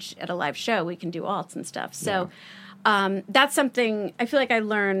stage at a live show, we can do alts and stuff. So that's something I feel like I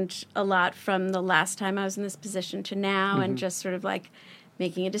learned a lot from the last time I was in this position to now, and just sort of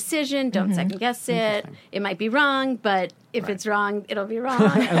making a decision. Don't second guess it. It might be wrong, but if it's wrong, it'll be wrong.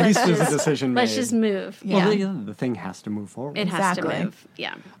 At least there's a decision made. Let's just move. Yeah. Well, the thing has to move forward. It has to move.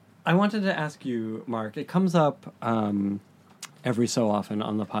 Yeah. I wanted to ask you, Mark, it comes up every so often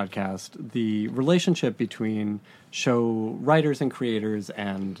on the podcast, the relationship between show writers and creators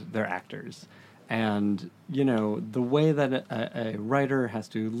and their actors. And, the way that a writer has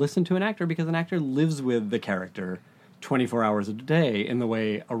to listen to an actor, because an actor lives with the character 24 hours a day in the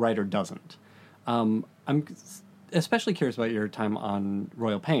way a writer doesn't. I'm especially curious about your time on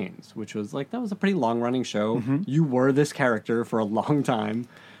Royal Pains, which was that was a pretty long-running show. Mm-hmm. You were this character for a long time.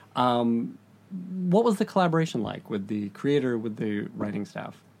 What was the collaboration like with the creator, with the writing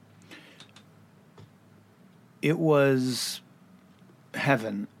staff? It was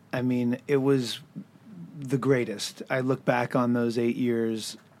heaven. I mean, it was the greatest. I look back on those 8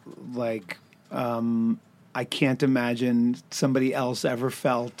 years I can't imagine somebody else ever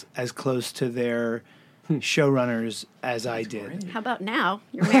felt as close to their showrunners as I did. How about now?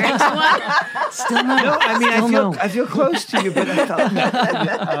 You're married to one? Still not. No, I mean, I feel close to you, but I thought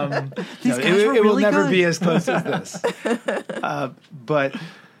it will never be as close as this. But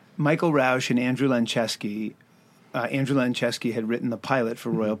Michael Rausch and Andrew Lencheski had written the pilot for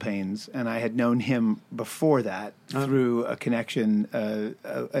Royal Pains, and I had known him before that through a connection. A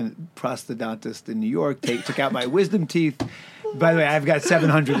prosthodontist in New York took out my wisdom teeth. By the way, I've got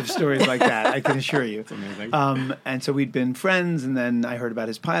 700 of stories like that, I can assure you. It's amazing. And so we'd been friends, and then I heard about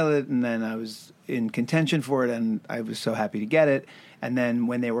his pilot, and then I was in contention for it, and I was so happy to get it. And then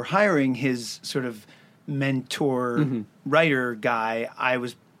when they were hiring his sort of mentor writer guy, I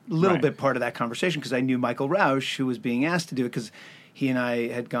was a little bit part of that conversation because I knew Michael Rausch, who was being asked to do it, because he and I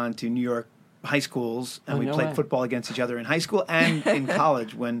had gone to New York high schools, and we played football against each other in high school and in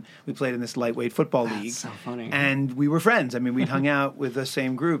college when we played in this lightweight football league. So funny. And we were friends. I mean, we'd hung out with the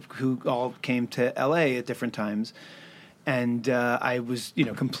same group who all came to L.A. at different times. And I was,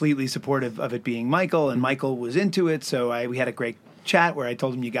 completely supportive of it being Michael, and Michael was into it. So we had a great chat where I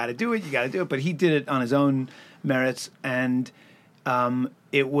told him, you got to do it. But he did it on his own merits. And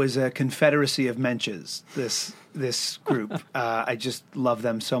it was a confederacy of menches, this group. I just love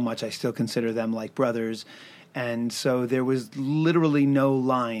them so much. I still consider them like brothers. And so there was literally no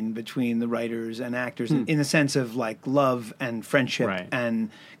line between the writers and actors in the sense of love and friendship and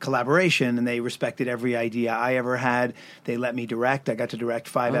collaboration. And they respected every idea I ever had. They let me direct. I got to direct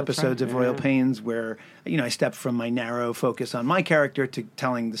 5 episodes of Royal Pains where, I stepped from my narrow focus on my character to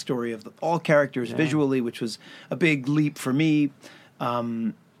telling the story of all characters visually, which was a big leap for me.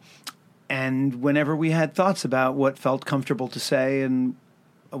 And whenever we had thoughts about what felt comfortable to say and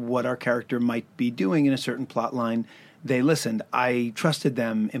what our character might be doing in a certain plot line, they listened. I trusted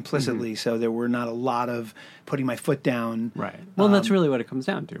them implicitly, so there were not a lot of putting my foot down. Right. Well, that's really what it comes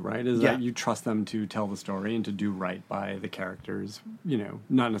down to, right? Is that you trust them to tell the story and to do right by the characters,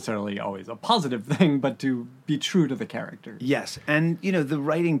 not necessarily always a positive thing, but to be true to the characters. Yes. And, the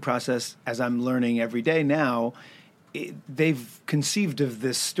writing process, as I'm learning every day now, they've conceived of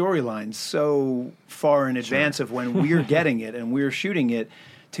this storyline so far in advance of when we're getting it and we're shooting it,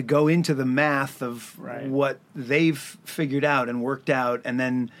 to go into the math of what they've figured out and worked out and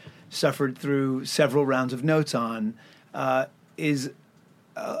then suffered through several rounds of notes on is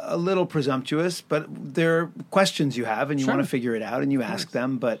a little presumptuous, but there are questions you have and you want to figure it out and you ask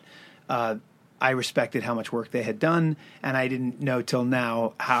them, but I respected how much work they had done, and I didn't know till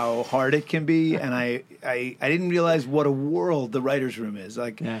now how hard it can be, and I didn't realize what a world the writer's room is.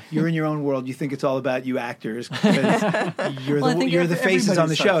 You're in your own world. You think it's all about you actors because you're the faces on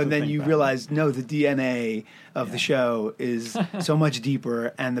the show, and then you realize, no, the DNA of the show is so much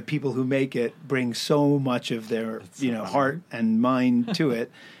deeper, and the people who make it bring so much of their heart and mind to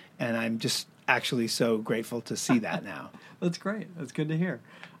it, and I'm just actually so grateful to see that now. That's great. That's good to hear.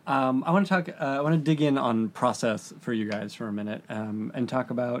 I want to dig in on process for you guys for a minute, and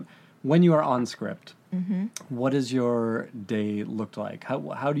talk about when you are on script. Mm-hmm. What does your day look like?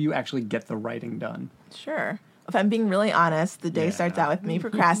 How do you actually get the writing done? Sure. If I'm being really honest, the day starts out with me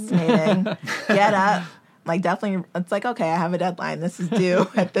procrastinating. Get up. Definitely, it's okay, I have a deadline. This is due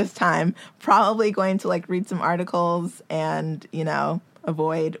at this time. Probably going to read some articles and,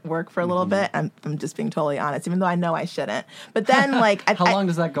 avoid work for a little bit. I'm just being totally honest, even though I know I shouldn't. But then, how long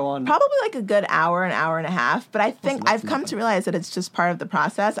does that go on? Probably a good hour, an hour and a half. But I think I've come to realize that it's just part of the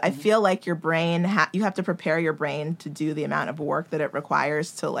process. I feel like your brain, you have to prepare your brain to do the amount of work that it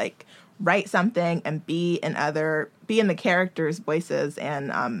requires to write something and be in the characters' voices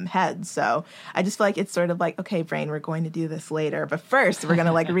and heads. So I just feel like it's sort of okay, brain, we're going to do this later, but first we're going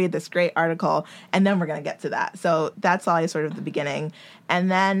to read this great article and then we're going to get to that. So that's always sort of the beginning. And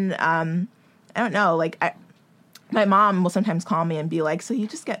then I don't know, my mom will sometimes call me and be like, so you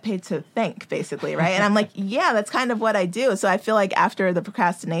just get paid to think, basically, right? And I'm like, yeah, that's kind of what I do. So I feel like after the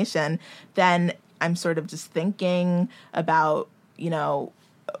procrastination, then I'm sort of just thinking about,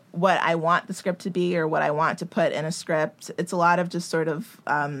 what I want the script to be or what I want to put in a script. It's a lot of just sort of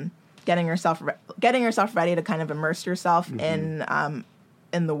getting yourself ready to kind of immerse yourself in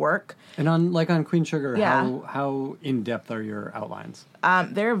the work. And on Queen Sugar, Yeah. how in depth are your outlines?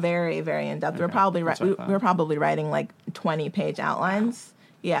 They're very, very in depth. Okay. We're probably writing like 20-page outlines.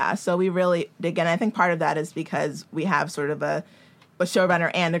 Yeah, so we really dig in. I think part of that is because we have sort of a showrunner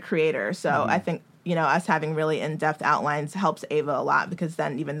and a creator. So I think, us having really in-depth outlines helps Ava a lot, because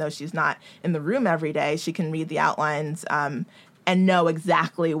then even though she's not in the room every day, she can read the outlines and know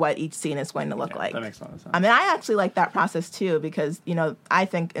exactly what each scene is going to look like. That makes a lot of sense. I mean, I actually like that process too, because, I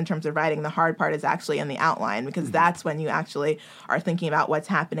think in terms of writing, the hard part is actually in the outline, because that's when you actually are thinking about what's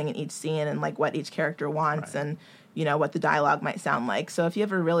happening in each scene and like what each character wants and, what the dialogue might sound like. So if you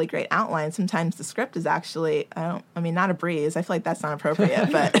have a really great outline, sometimes the script is actually, not a breeze. I feel like that's not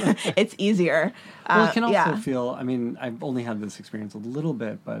appropriate, but it's easier. Well, it can also feel, I've only had this experience a little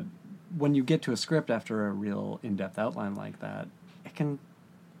bit, but when you get to a script after a real in-depth outline like that, it can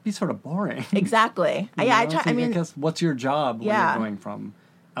be sort of boring. Exactly. I guess what's your job when you're going from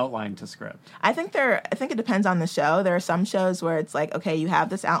outline to script? I think it depends on the show. There are some shows where it's like, okay, you have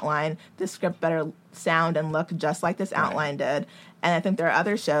this outline, this script better sound and look just like this outline did. And I think there are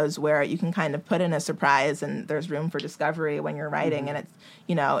other shows where you can kind of put in a surprise and there's room for discovery when you're writing. And it's,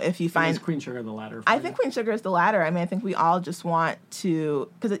 if you find... Is Queen Sugar the latter? I think Queen Sugar is the latter. I think we all just want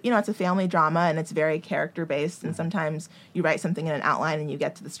to... Because, it's a family drama and it's very character-based. And sometimes you write something in an outline and you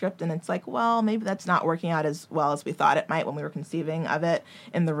get to the script and it's like, well, maybe that's not working out as well as we thought it might when we were conceiving of it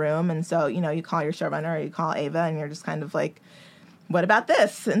in the room. And so, you call your showrunner or you call Ava and you're just kind of like, what about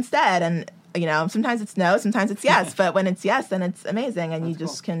this instead? And... sometimes it's no, sometimes it's yes. But when it's yes, then it's amazing, and you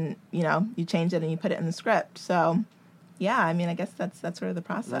just can, you change it and you put it in the script. So, yeah, I guess that's sort of the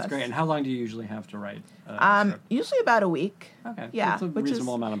process. That's great. And how long do you usually have to write a script? Usually about a week. Okay. Yeah, so it's a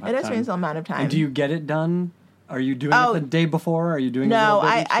reasonable amount of time. It is a reasonable amount of time. And do you get it done? Are you doing it the day before? Are you doing no, a little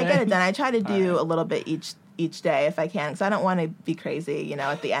bit each I day? get it done. I try to do a little bit each day if I can, because I don't want to be crazy,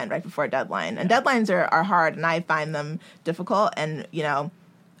 at the end, right before a deadline. And deadlines are hard, and I find them difficult. And,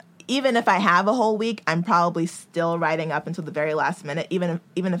 even if I have a whole week, I'm probably still writing up until the very last minute, even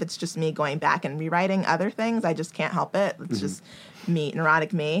if it's just me going back and rewriting other things. I just can't help it. It's just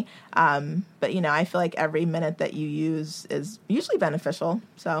neurotic me. But, I feel like every minute that you use is usually beneficial.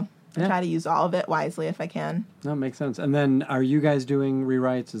 So I try to use all of it wisely if I can. No, makes sense. And then are you guys doing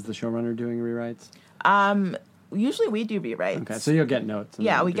rewrites? Is the showrunner doing rewrites? Usually we do rewrites. Okay, so you'll get notes.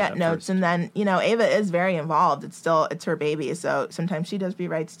 Yeah, we get notes. And then, Ava is very involved. It's her baby, so sometimes she does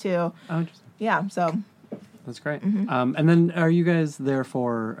rewrites too. Oh, interesting. Yeah, so. That's great. And then are you guys there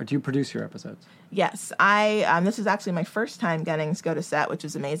do you produce your episodes? Yes, this is actually my first time getting to go to set, which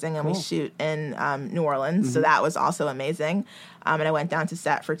is amazing, and we shoot in New Orleans, so that was also amazing. And I went down to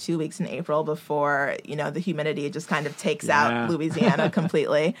set for 2 weeks in April before, the humidity just kind of takes out Louisiana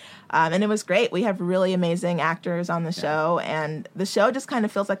completely. And it was great. We have really amazing actors on the show, and the show just kind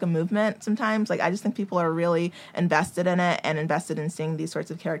of feels like a movement sometimes. Like, I just think people are really invested in it and invested in seeing these sorts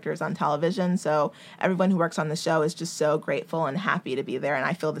of characters on television. So everyone who works on the show is just so grateful and happy to be there, and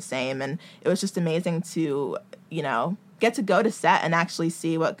I feel the same. And it was just amazing to, get to go to set and actually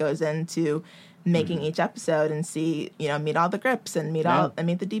see what goes into making each episode and see, meet all the grips and meet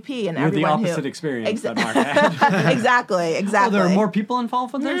the DP and everyone the opposite experience that Mark had. Exactly. Oh, there are more people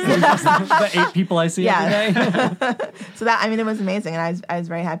involved with this than just the 8 people I see every day. So that, it was amazing, and I was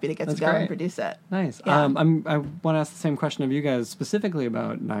very happy to get to go and produce it. Nice. Yeah. I want to ask the same question of you guys, specifically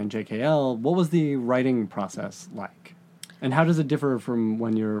about 9JKL. What was the writing process like? And how does it differ from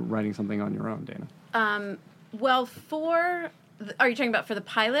when you're writing something on your own, Dana? Well, are you talking about for the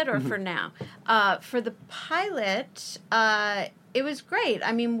pilot or for now? For the pilot, it was great.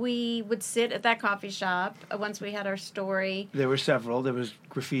 We would sit at that coffee shop once we had our story. There were several. There was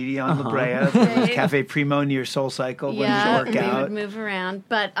graffiti on La Brea. There was Cafe Primo near Soul Cycle when you work out. We would move around.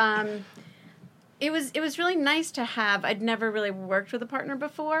 But it was really nice to have. I'd never really worked with a partner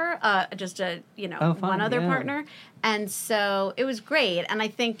before, just one other partner. And so it was great. And I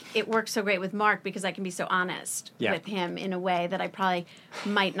think it works so great with Mark because I can be so honest with him in a way that I probably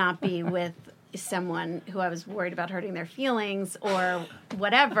might not be with someone who I was worried about hurting their feelings or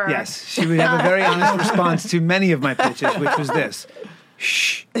whatever. Yes, she would have a very honest response to many of my pitches, which was this.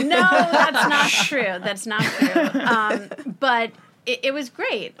 Shh. No, that's not true. That's not true. But it was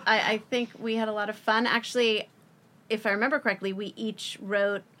great. I think we had a lot of fun. Actually, if I remember correctly, we each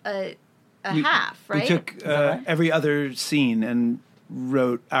wrote a half, right? We took every other scene and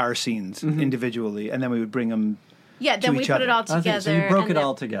wrote our scenes individually, and then we would bring them then we put it all together. So you broke it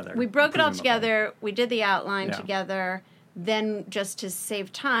all together. We broke it all together. We did the outline together. Then, just to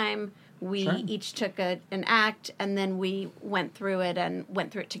save time, We each took an act, and then we went through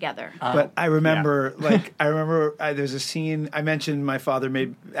it together. But I remember, there's a scene, I mentioned my father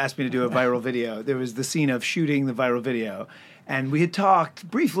asked me to do a viral video. There was the scene of shooting the viral video. And we had talked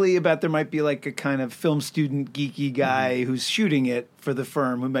briefly about there might be like a kind of film student geeky guy who's shooting it for the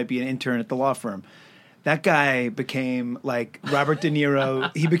firm, who might be an intern at the law firm. That guy became like Robert De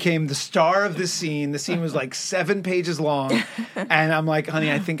Niro. He became the star of the scene. The scene was like 7 pages long. And I'm like,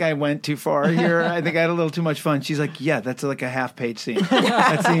 honey, I think I went too far here. I think I had a little too much fun. She's like, yeah, that's like a half-page scene.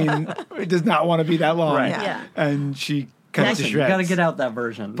 That scene does not want to be that long. Right. Yeah. And she cut it to shreds. You got to get out that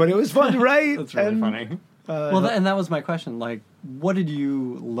version. But it was fun to write. That's really funny. And that was my question. Like, what did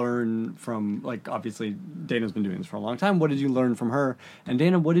you learn from, like, obviously Dana's been doing this for a long time. What did you learn from her? And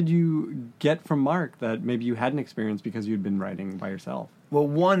Dana, what did you get from Mark that maybe you hadn't experienced because you'd been writing by yourself? Well,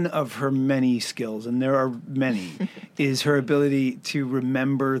 one of her many skills, and there are many, is her ability to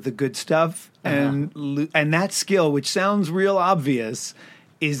remember the good stuff. And that skill, which sounds real obvious,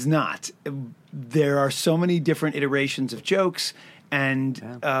 is not. There are so many different iterations of jokes.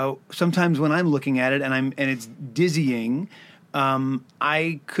 And sometimes when I'm looking at it and it's dizzying,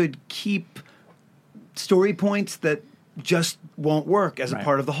 I could keep story points that just won't work as a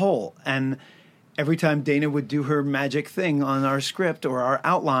part of the whole. And every time Dana would do her magic thing on our script or our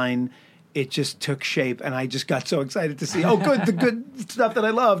outline, it just took shape, and I just got so excited to see, good, the good stuff that I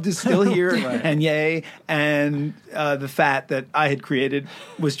loved is still here, and yay, and the fat that I had created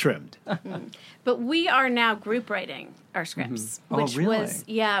was trimmed. But we are now group writing our scripts, which was,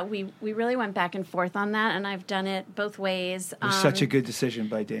 we really went back and forth on that, and I've done it both ways. It was such a good decision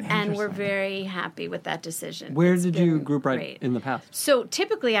by Dana. And we're very happy with that decision. Where did you group write in the past? So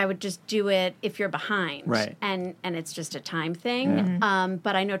typically I would just do it if you're behind. Right. And it's just a time thing. Yeah.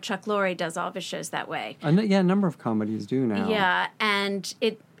 But I know Chuck Lorre does all of his shows that way. A number of comedies do now. Yeah, and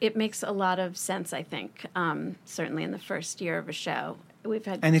it makes a lot of sense, I think, certainly in the first year of a show. We've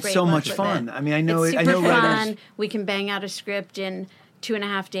had and it's great so luck much with fun. It. I mean, I know it's super I know fun. writers. We can bang out a script in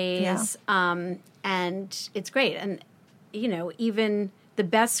 2.5 days, and it's great. And even the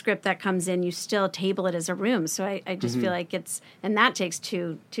best script that comes in, you still table it as a room. So I just feel like and that takes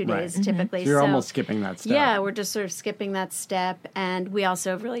two days typically. So you're almost skipping that step. Yeah, we're just sort of skipping that step, and we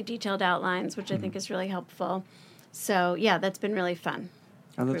also have really detailed outlines, which I think is really helpful. So that's been really fun.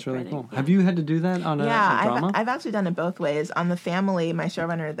 Oh, that's really writing. cool. Yeah. Have you had to do that on a drama? I've actually done it both ways. On The Family, my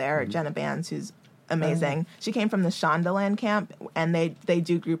showrunner there, Jenna Bands, who's amazing. She came from the Shondaland camp, and they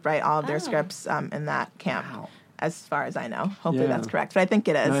do group write all of their scripts in that camp. Wow. As far as I know. Hopefully that's correct. But I think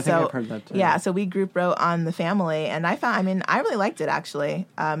it is. No, I think I've heard that too. Yeah, so we group wrote on The Family, and I really liked it, actually.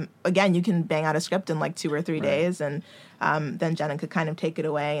 Again, you can bang out a script in like 2 or 3 days, and then Jenna could kind of take it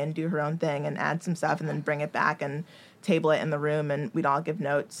away and do her own thing and add some stuff and then bring it back and table it in the room, and we'd all give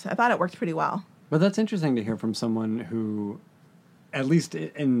notes. I thought it worked pretty well. But that's interesting to hear from someone who, at least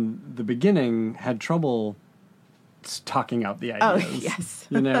in the beginning, had trouble talking out the ideas. Oh, yes.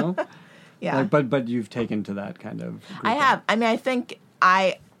 Yeah. But you've taken to that kind of group I have. I mean, I think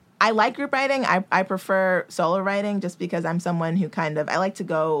I like group writing. I prefer solo writing just because I'm someone who I like to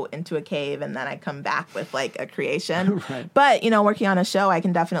go into a cave and then I come back with like a creation. Right. But, working on a show, I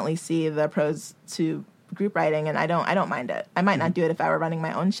can definitely see the pros to group writing, and I don't mind it. I might not do it if I were running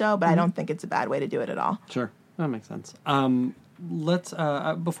my own show, but I don't think it's a bad way to do it at all. Sure. That makes sense. Let's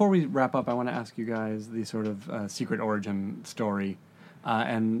before we wrap up, I want to ask you guys the sort of secret origin story.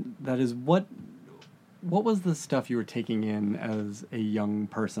 And that is, what was the stuff you were taking in as a young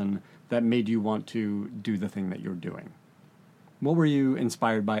person that made you want to do the thing that you're doing? What were you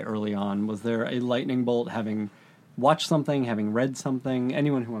inspired by early on? Was there a lightning bolt, having watched something, having read something?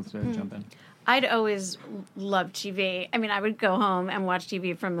 Anyone who wants to jump in. I'd always loved TV. I mean, I would go home and watch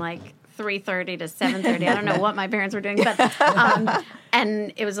TV from like 3:30 to 7:30. I don't know what my parents were doing, but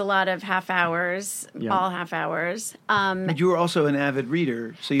and it was a lot of half hours, all half hours. But you were also an avid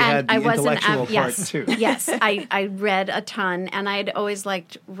reader, so you had the intellectual part too. Yes, I read a ton, and I'd always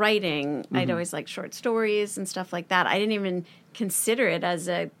liked writing. I'd always liked short stories and stuff like that. I didn't even consider it as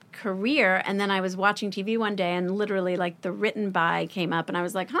a career, and then I was watching TV one day, and literally like the written by came up, and I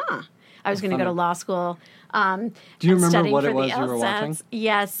was like, I was going to go to law school. Do you remember what it was you were watching?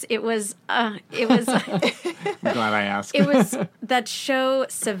 Yes, it was. It was. I'm glad I asked. It was that show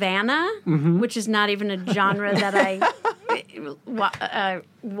Savannah, which is not even a genre that I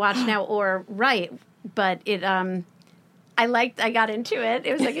watch now or write, but it. I got into it.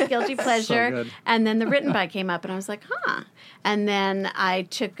 It was like a guilty pleasure. So good. And then the written by came up, and I was like, And then I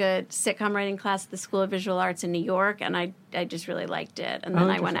took a sitcom writing class at the School of Visual Arts in New York, and I just really liked it. And then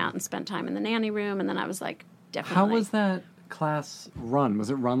I went out and spent time in the nanny room, and then I was like, definitely. How was that class run?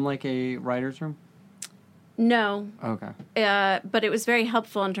 Was it run like a writer's room? No. Okay. But it was very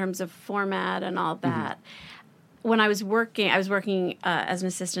helpful in terms of format and all that. When I was working as an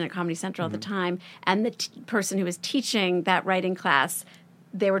assistant at Comedy Central at the time, and the person who was teaching that writing class,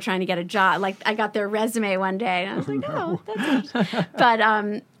 they were trying to get a job. Like, I got their resume one day, and I was like, "Oh, that's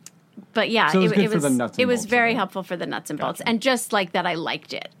it." But yeah, So it was very helpful for the nuts and bolts, and just like that, I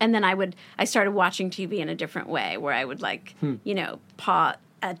liked it. And then I started watching TV in a different way, where I would pause.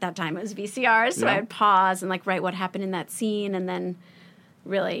 At that time, it was VCRs, so I would pause and write what happened in that scene, and then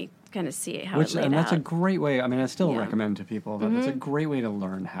really kind of see how it laid and that's out. a great way. I mean, I still recommend to people that it's a great way to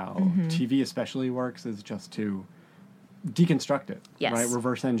learn how TV especially works, is just to deconstruct it, right?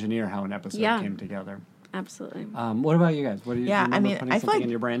 Reverse engineer how an episode came together. Absolutely. What about you guys? What do you? Yeah, do you remember putting I something feel like in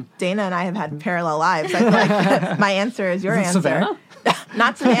your brain? Dana and I have had parallel lives. I feel like my answer is your answer. Savannah?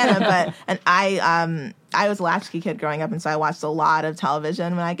 Not Savannah, but I was a latchkey kid growing up, and so I watched a lot of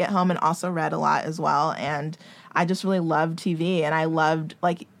television when I get home, and also read a lot as well. And I just really loved TV, and I loved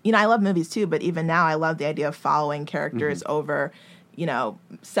I love movies too, but even now I love the idea of following characters over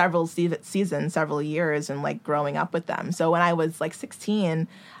several seasons, several years, and growing up with them. So when I was 16,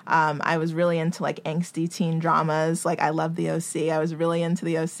 I was really into angsty teen dramas. I loved the OC. I was really into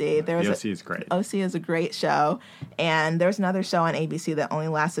the OC. The OC is great. OC is a great show. And there's another show on ABC that only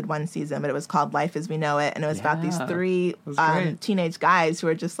lasted one season, but it was called Life as We Know It. And it was about these three teenage guys who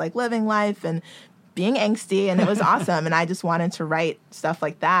are just living life and being angsty, and it was awesome. And I just wanted to write stuff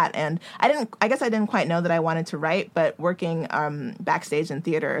like that. And I guess I didn't quite know that I wanted to write, but working backstage in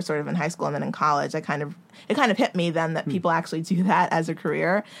theater sort of in high school and then in college, it kind of hit me then that people actually do that as a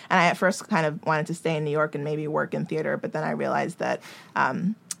career. And I at first kind of wanted to stay in New York and maybe work in theater, but then I realized that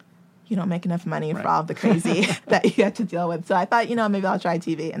you don't make enough money for all of the crazy that you have to deal with. So I thought, maybe I'll try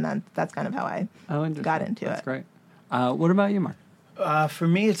TV, and then that's kind of how I got into it. That's great. What about you, Mark? For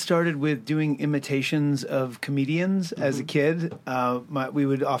me, it started with doing imitations of comedians as a kid. We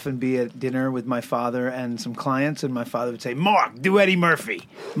would often be at dinner with my father and some clients, and my father would say, "Mark, do Eddie Murphy.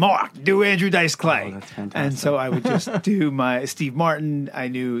 Mark, do Andrew Dice Clay." Oh, that's fantastic. And so I would just do my Steve Martin. I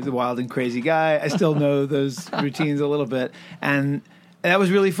knew the Wild and Crazy Guy. I still know those routines a little bit. And that was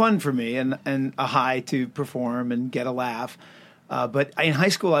really fun for me, and a high to perform and get a laugh. But in high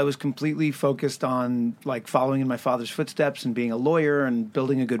school, I was completely focused on following in my father's footsteps and being a lawyer and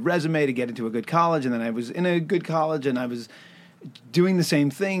building a good resume to get into a good college. And then I was in a good college, and I was doing the same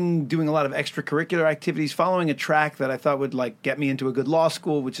thing, doing a lot of extracurricular activities, following a track that I thought would get me into a good law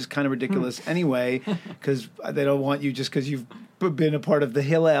school, which is kind of ridiculous anyway, because they don't want you just because you've been a part of the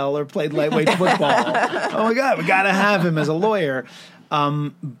Hillel or played lightweight football. Oh my God, we got to have him as a lawyer.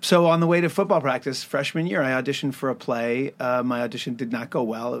 So on the way to football practice, freshman year, I auditioned for a play. My audition did not go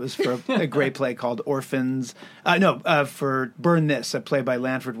well. It was for a great play called Orphans. For Burn This, a play by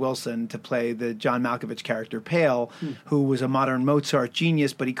Lanford Wilson to play the John Malkovich character Pale, who was a modern Mozart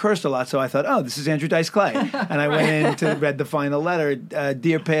genius, but he cursed a lot. So I thought, oh, this is Andrew Dice Clay. And I went in to read the final letter.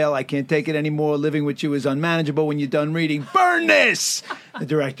 Dear Pale, I can't take it anymore. Living with you is unmanageable. When you're done reading, burn this! The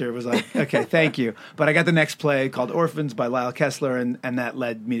director was like, okay, thank you. But I got the next play called Orphans by Lyle Kessler, and that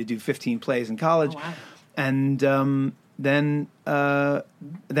led me to do 15 plays in college. Oh, wow. And then I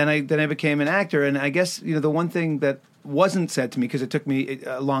became an actor. And I guess the one thing that wasn't said to me, because it took me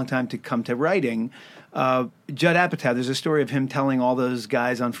a long time to come to writing, Judd Apatow, there's a story of him telling all those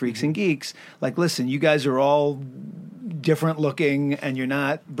guys on Freaks and Geeks, listen, you guys are all different looking, and you're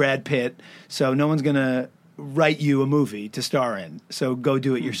not Brad Pitt, so no one's going to write you a movie to star in, so go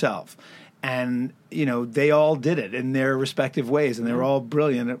do it yourself. And, they all did it in their respective ways, and they're all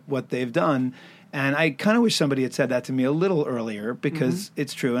brilliant at what they've done. And I kind of wish somebody had said that to me a little earlier, because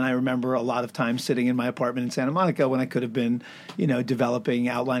it's true. And I remember a lot of times sitting in my apartment in Santa Monica when I could have been, developing,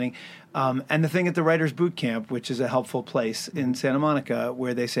 outlining. And the thing at the Writers Boot Camp, which is a helpful place in Santa Monica,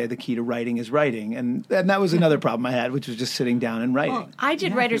 where they say the key to writing is writing. And that was another problem I had, which was just sitting down and writing. Well, I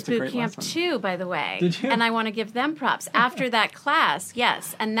did Writers Boot Camp too, by the way. Did you? And I want to give them props. After that class,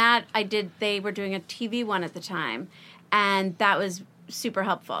 yes. And that I did, they were doing a TV one at the time. And that was super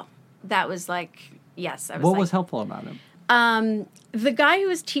helpful. That was yes. What was helpful about him? The guy who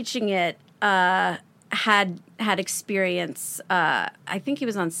was teaching it had experience. I think he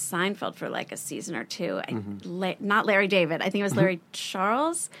was on Seinfeld for a season or two. Not Larry David. I think it was Larry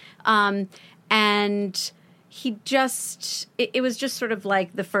Charles. And he just, it was just sort of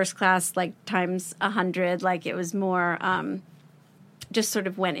the first class, times 100. It was more, just sort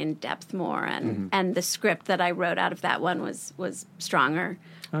of went in depth more. And the script that I wrote out of that one was stronger.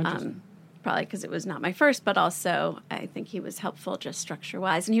 Probably because it was not my first, but also I think he was helpful just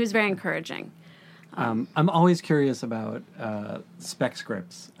structure-wise. And he was very encouraging. I'm always curious about spec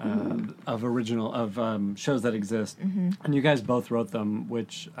scripts of shows that exist, and you guys both wrote them,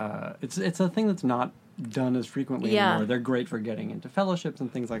 which it's a thing that's not done as frequently anymore. They're great for getting into fellowships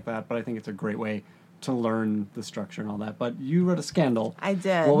and things like that, but I think it's a great way to learn the structure and all that. But you wrote a scandal. I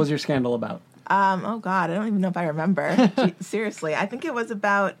did. What was your scandal about? Oh God, I don't even know if I remember. Seriously, I think it was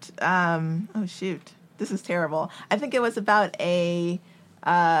about. Oh shoot, this is terrible. I think it was about a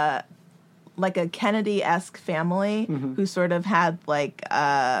Kennedy-esque family who sort of had like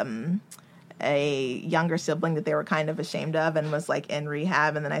a younger sibling that they were kind of ashamed of and was like in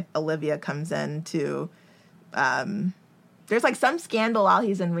rehab, and then Olivia comes in to. There's like some scandal while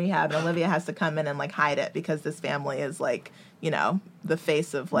he's in rehab, and Olivia has to come in and like hide it because this family is like, the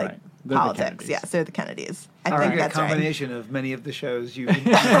face of like politics. Yeah, so they're the Kennedys. I think that's a combination of many of the shows you've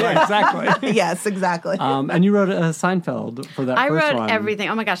exactly. Yes, exactly. And you wrote a Seinfeld for that first one. I wrote everything.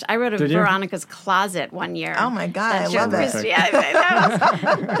 Oh my gosh, I wrote Veronica's Closet one year. Oh my God, I love it. Yeah,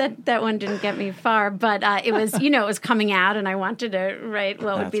 that one didn't get me far, but it was, it was coming out, and I wanted to write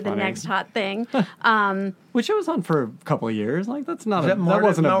what would be the next hot thing. Which it was on for a couple of years. Like that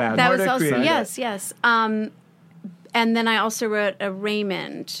wasn't a bad. That was also yes. And then I also wrote a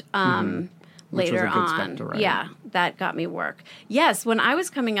Raymond later on. Yeah, that got me work. Yes, when I was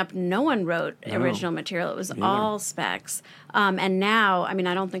coming up, no one wrote original material. It was all specs. And now, I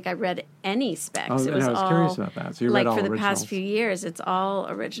don't think I read any specs. I was curious about that. So you read all for the originals. past few years, it's all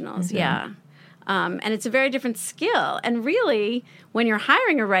originals. Yeah. And it's a very different skill. And really, when you're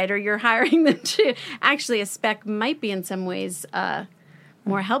hiring a writer, you're hiring them to actually a spec might be in some ways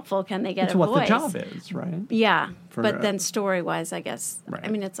more helpful. Can they get it's a what voice? The job is, right? Yeah. But then story-wise, I guess, right.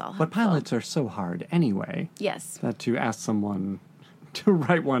 It's all helpful. But pilots are so hard anyway. Yes. That to ask someone to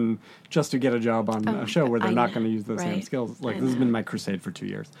write one just to get a job on a show where they're not going to use those same skills. Like, this has been my crusade for 2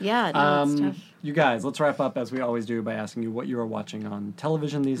 years. Yeah, no, it's tough. You guys, let's wrap up as we always do by asking you what you are watching on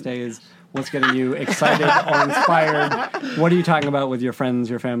television these days. What's getting you excited or inspired? What are you talking about with your friends,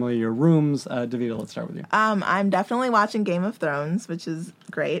 your family, your rooms? Davita, let's start with you. I'm definitely watching Game of Thrones, which is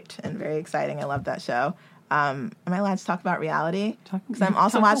great and very exciting. I love that show. Am I allowed to talk about reality? Because I'm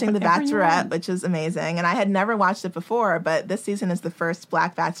also watching The Bachelorette, which is amazing. And I had never watched it before, but this season is the first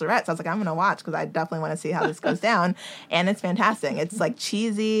Black Bachelorette. So I was like, I'm going to watch because I definitely want to see how this goes down. And it's fantastic. It's like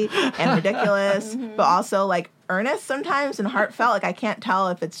cheesy and ridiculous, but also like earnest sometimes and heartfelt. Like I can't tell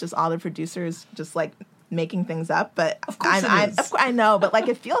if it's just all the producers just like making things up, but I know, but like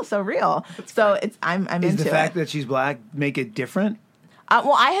it feels so real. So I'm into it. Is the fact that she's Black make it different?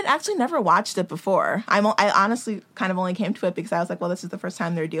 Well, I had actually never watched it before. I honestly kind of only came to it because I was like, well, this is the first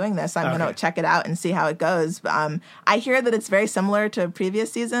time they're doing this. So I'm going to check it out and see how it goes. I hear that it's very similar to previous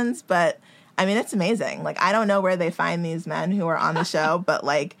seasons, but it's amazing. Like, I don't know where they find these men who are on the show, but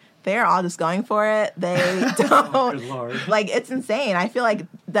like, they're all just going for it. They don't like, it's insane. I feel like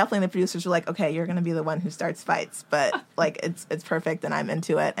definitely the producers were like, okay, you're going to be the one who starts fights, but like, it's perfect and I'm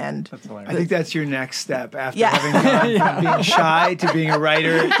into it. And I think that's your next step after having gone from being shy to being a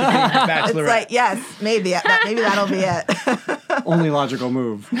writer to being a bachelorette. It's like, yes, maybe that'll be it. Only logical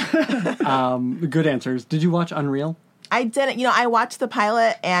move. Good answers. Did you watch Unreal? I didn't. I watched the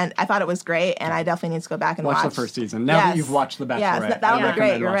pilot, and I thought it was great, and I definitely need to go back and watch the first season. Now that you've watched The Bachelorette. Yes, that would be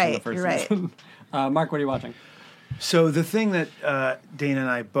great. You're right. Mark, what are you watching? So the thing that Dana and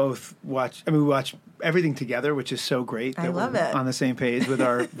I both watch, we watch everything together, which is so great. I love it. On the same page with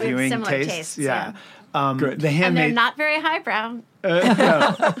our viewing tastes. Yeah. Good. The Handmaid. And they're not very highbrow.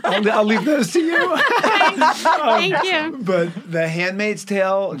 No, I'll leave those to you. Thank you. But The Handmaid's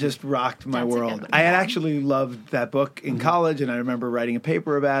Tale just rocked my world. I had actually loved that book in college, and I remember writing a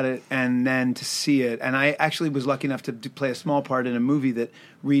paper about it, and then to see it. And I actually was lucky enough to play a small part in a movie that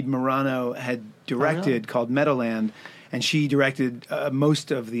Reed Morano had directed called Meadowland, and she directed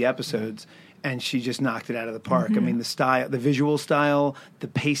most of the episodes. And she just knocked it out of the park. The style, the visual style, the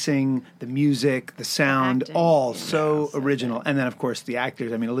pacing, the music, the sound, all so original. And then, of course, the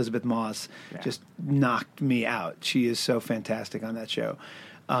actors. Elizabeth Moss just knocked me out. She is so fantastic on that show.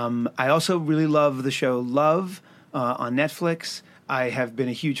 I also really love the show Love on Netflix. I have been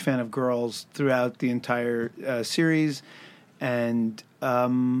a huge fan of Girls throughout the entire series. And...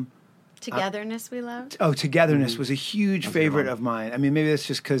 Togetherness we loved? Oh, Togetherness was a huge favorite of mine. Maybe that's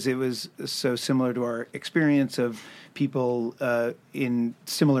just because it was so similar to our experience of people in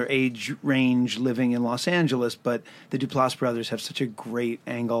similar age range living in Los Angeles, but the Duplass brothers have such a great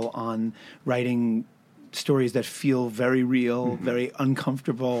angle on writing stories that feel very real, very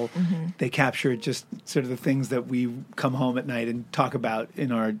uncomfortable. They capture just sort of the things that we come home at night and talk about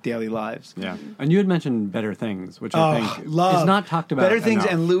in our daily lives. Yeah. And you had mentioned Better Things, which I think is not talked about Better Things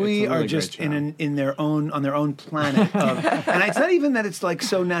enough. and Louis It's a really are just great show. in their own on their own planet of, and it's not even that it's like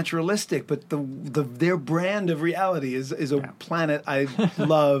so naturalistic, but their brand of reality is a planet I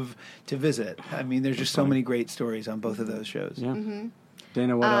love to visit. I mean, there's just so many great stories on both of those shows. Yeah.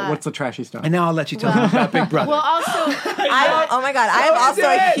 Dana, what's the trashy stuff? And now I'll let you tell me about Big Brother. Well, also, Oh my God, I am also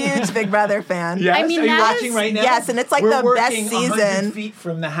a huge Big Brother fan. Yes? I mean, are you that watching is- right now? Yes, and it's like We're the best working season. 100 feet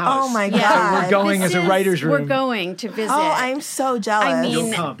from the house. Oh my Yeah. God. So we're going as a writer's room. We're going to visit. Oh, I'm so jealous. I mean,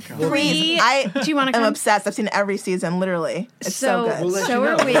 You'll come. Three. Do you want to I'm come? obsessed. I've seen every season, literally. It's so good. We'll let So you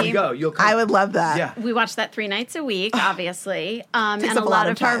know. are we. There you go. You'll come. I would love that. Yeah. We watch that 3 nights a week, obviously, and Takes a up a lot lot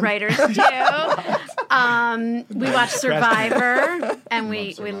of of our time. writers do. We watch Survivor, and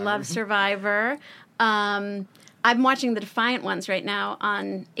we love Survivor. I'm watching the Defiant Ones right now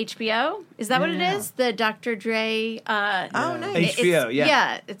on HBO. Is that what it is? The Dr. Dre. Oh, nice. HBO, yeah.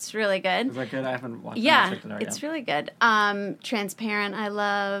 Yeah, it's really good. Is that good? I haven't watched Yeah, it yet. it's really good. Transparent, I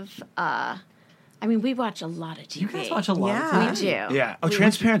love. I mean, we watch a lot of TV. You guys watch a lot Yeah. of We TV. do. Yeah. Oh,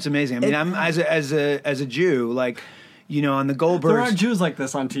 Transparent's amazing. I mean, I'm as a Jew, like, you know, on the Goldbergs. There aren't Jews like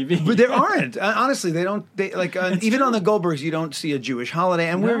this on TV. But there aren't. Honestly, they don't. They like even on the Goldbergs, you don't see a Jewish holiday,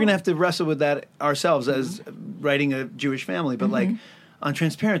 and we're going to have to wrestle with that ourselves as writing a Jewish family. But like on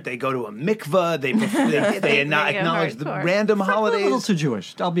Transparent, they go to a mikvah. They They go acknowledge the hardcore. random A little holidays. too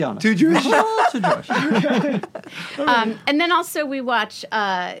Jewish, I'll be honest. Too Jewish. A little too Jewish. And then also we watch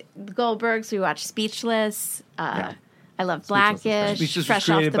the Goldbergs. We watch Speechless. I love Blackish. Speechless was Fresh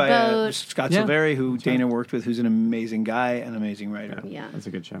off created the by boat. Scott Yeah. Silveri, who Dana worked with, who's an amazing guy and amazing writer. Yeah. That's a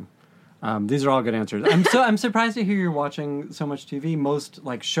good show. These are all good answers. I'm surprised to hear you're watching so much TV. Most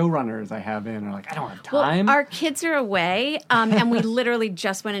like showrunners I have in are like, I don't have time. Well, our kids are away, and we literally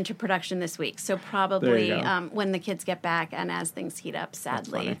just went into production this week. So There probably you go. when the kids get back and as things heat up,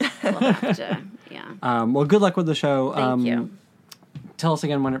 sadly, we'll have to. Yeah. Well, good luck with the show. Thank you. Tell us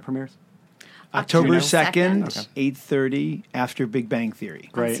again when it premieres. October October 2nd, 8:30, after Big Bang Theory.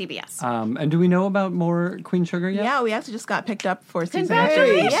 Great. CBS. And do we know about more Queen Sugar yet? Yeah, we actually just got picked up for season 3.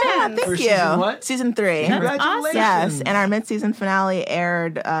 Congratulations. Yeah, thank For you. season what? Season 3. Congratulations. Yes, and our mid-season finale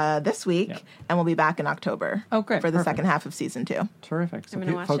aired this week, Yeah. and we'll be back in October. Oh, great. For the Perfect. second half of season 2. Terrific. So I'm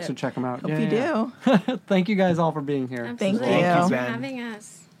gonna watch folks it. should check them out. Hope you do. Thank you guys all for being here. Absolutely. Thank you. Thanks for Ben. having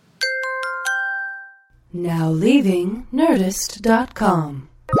us. Now leaving Nerdist.com.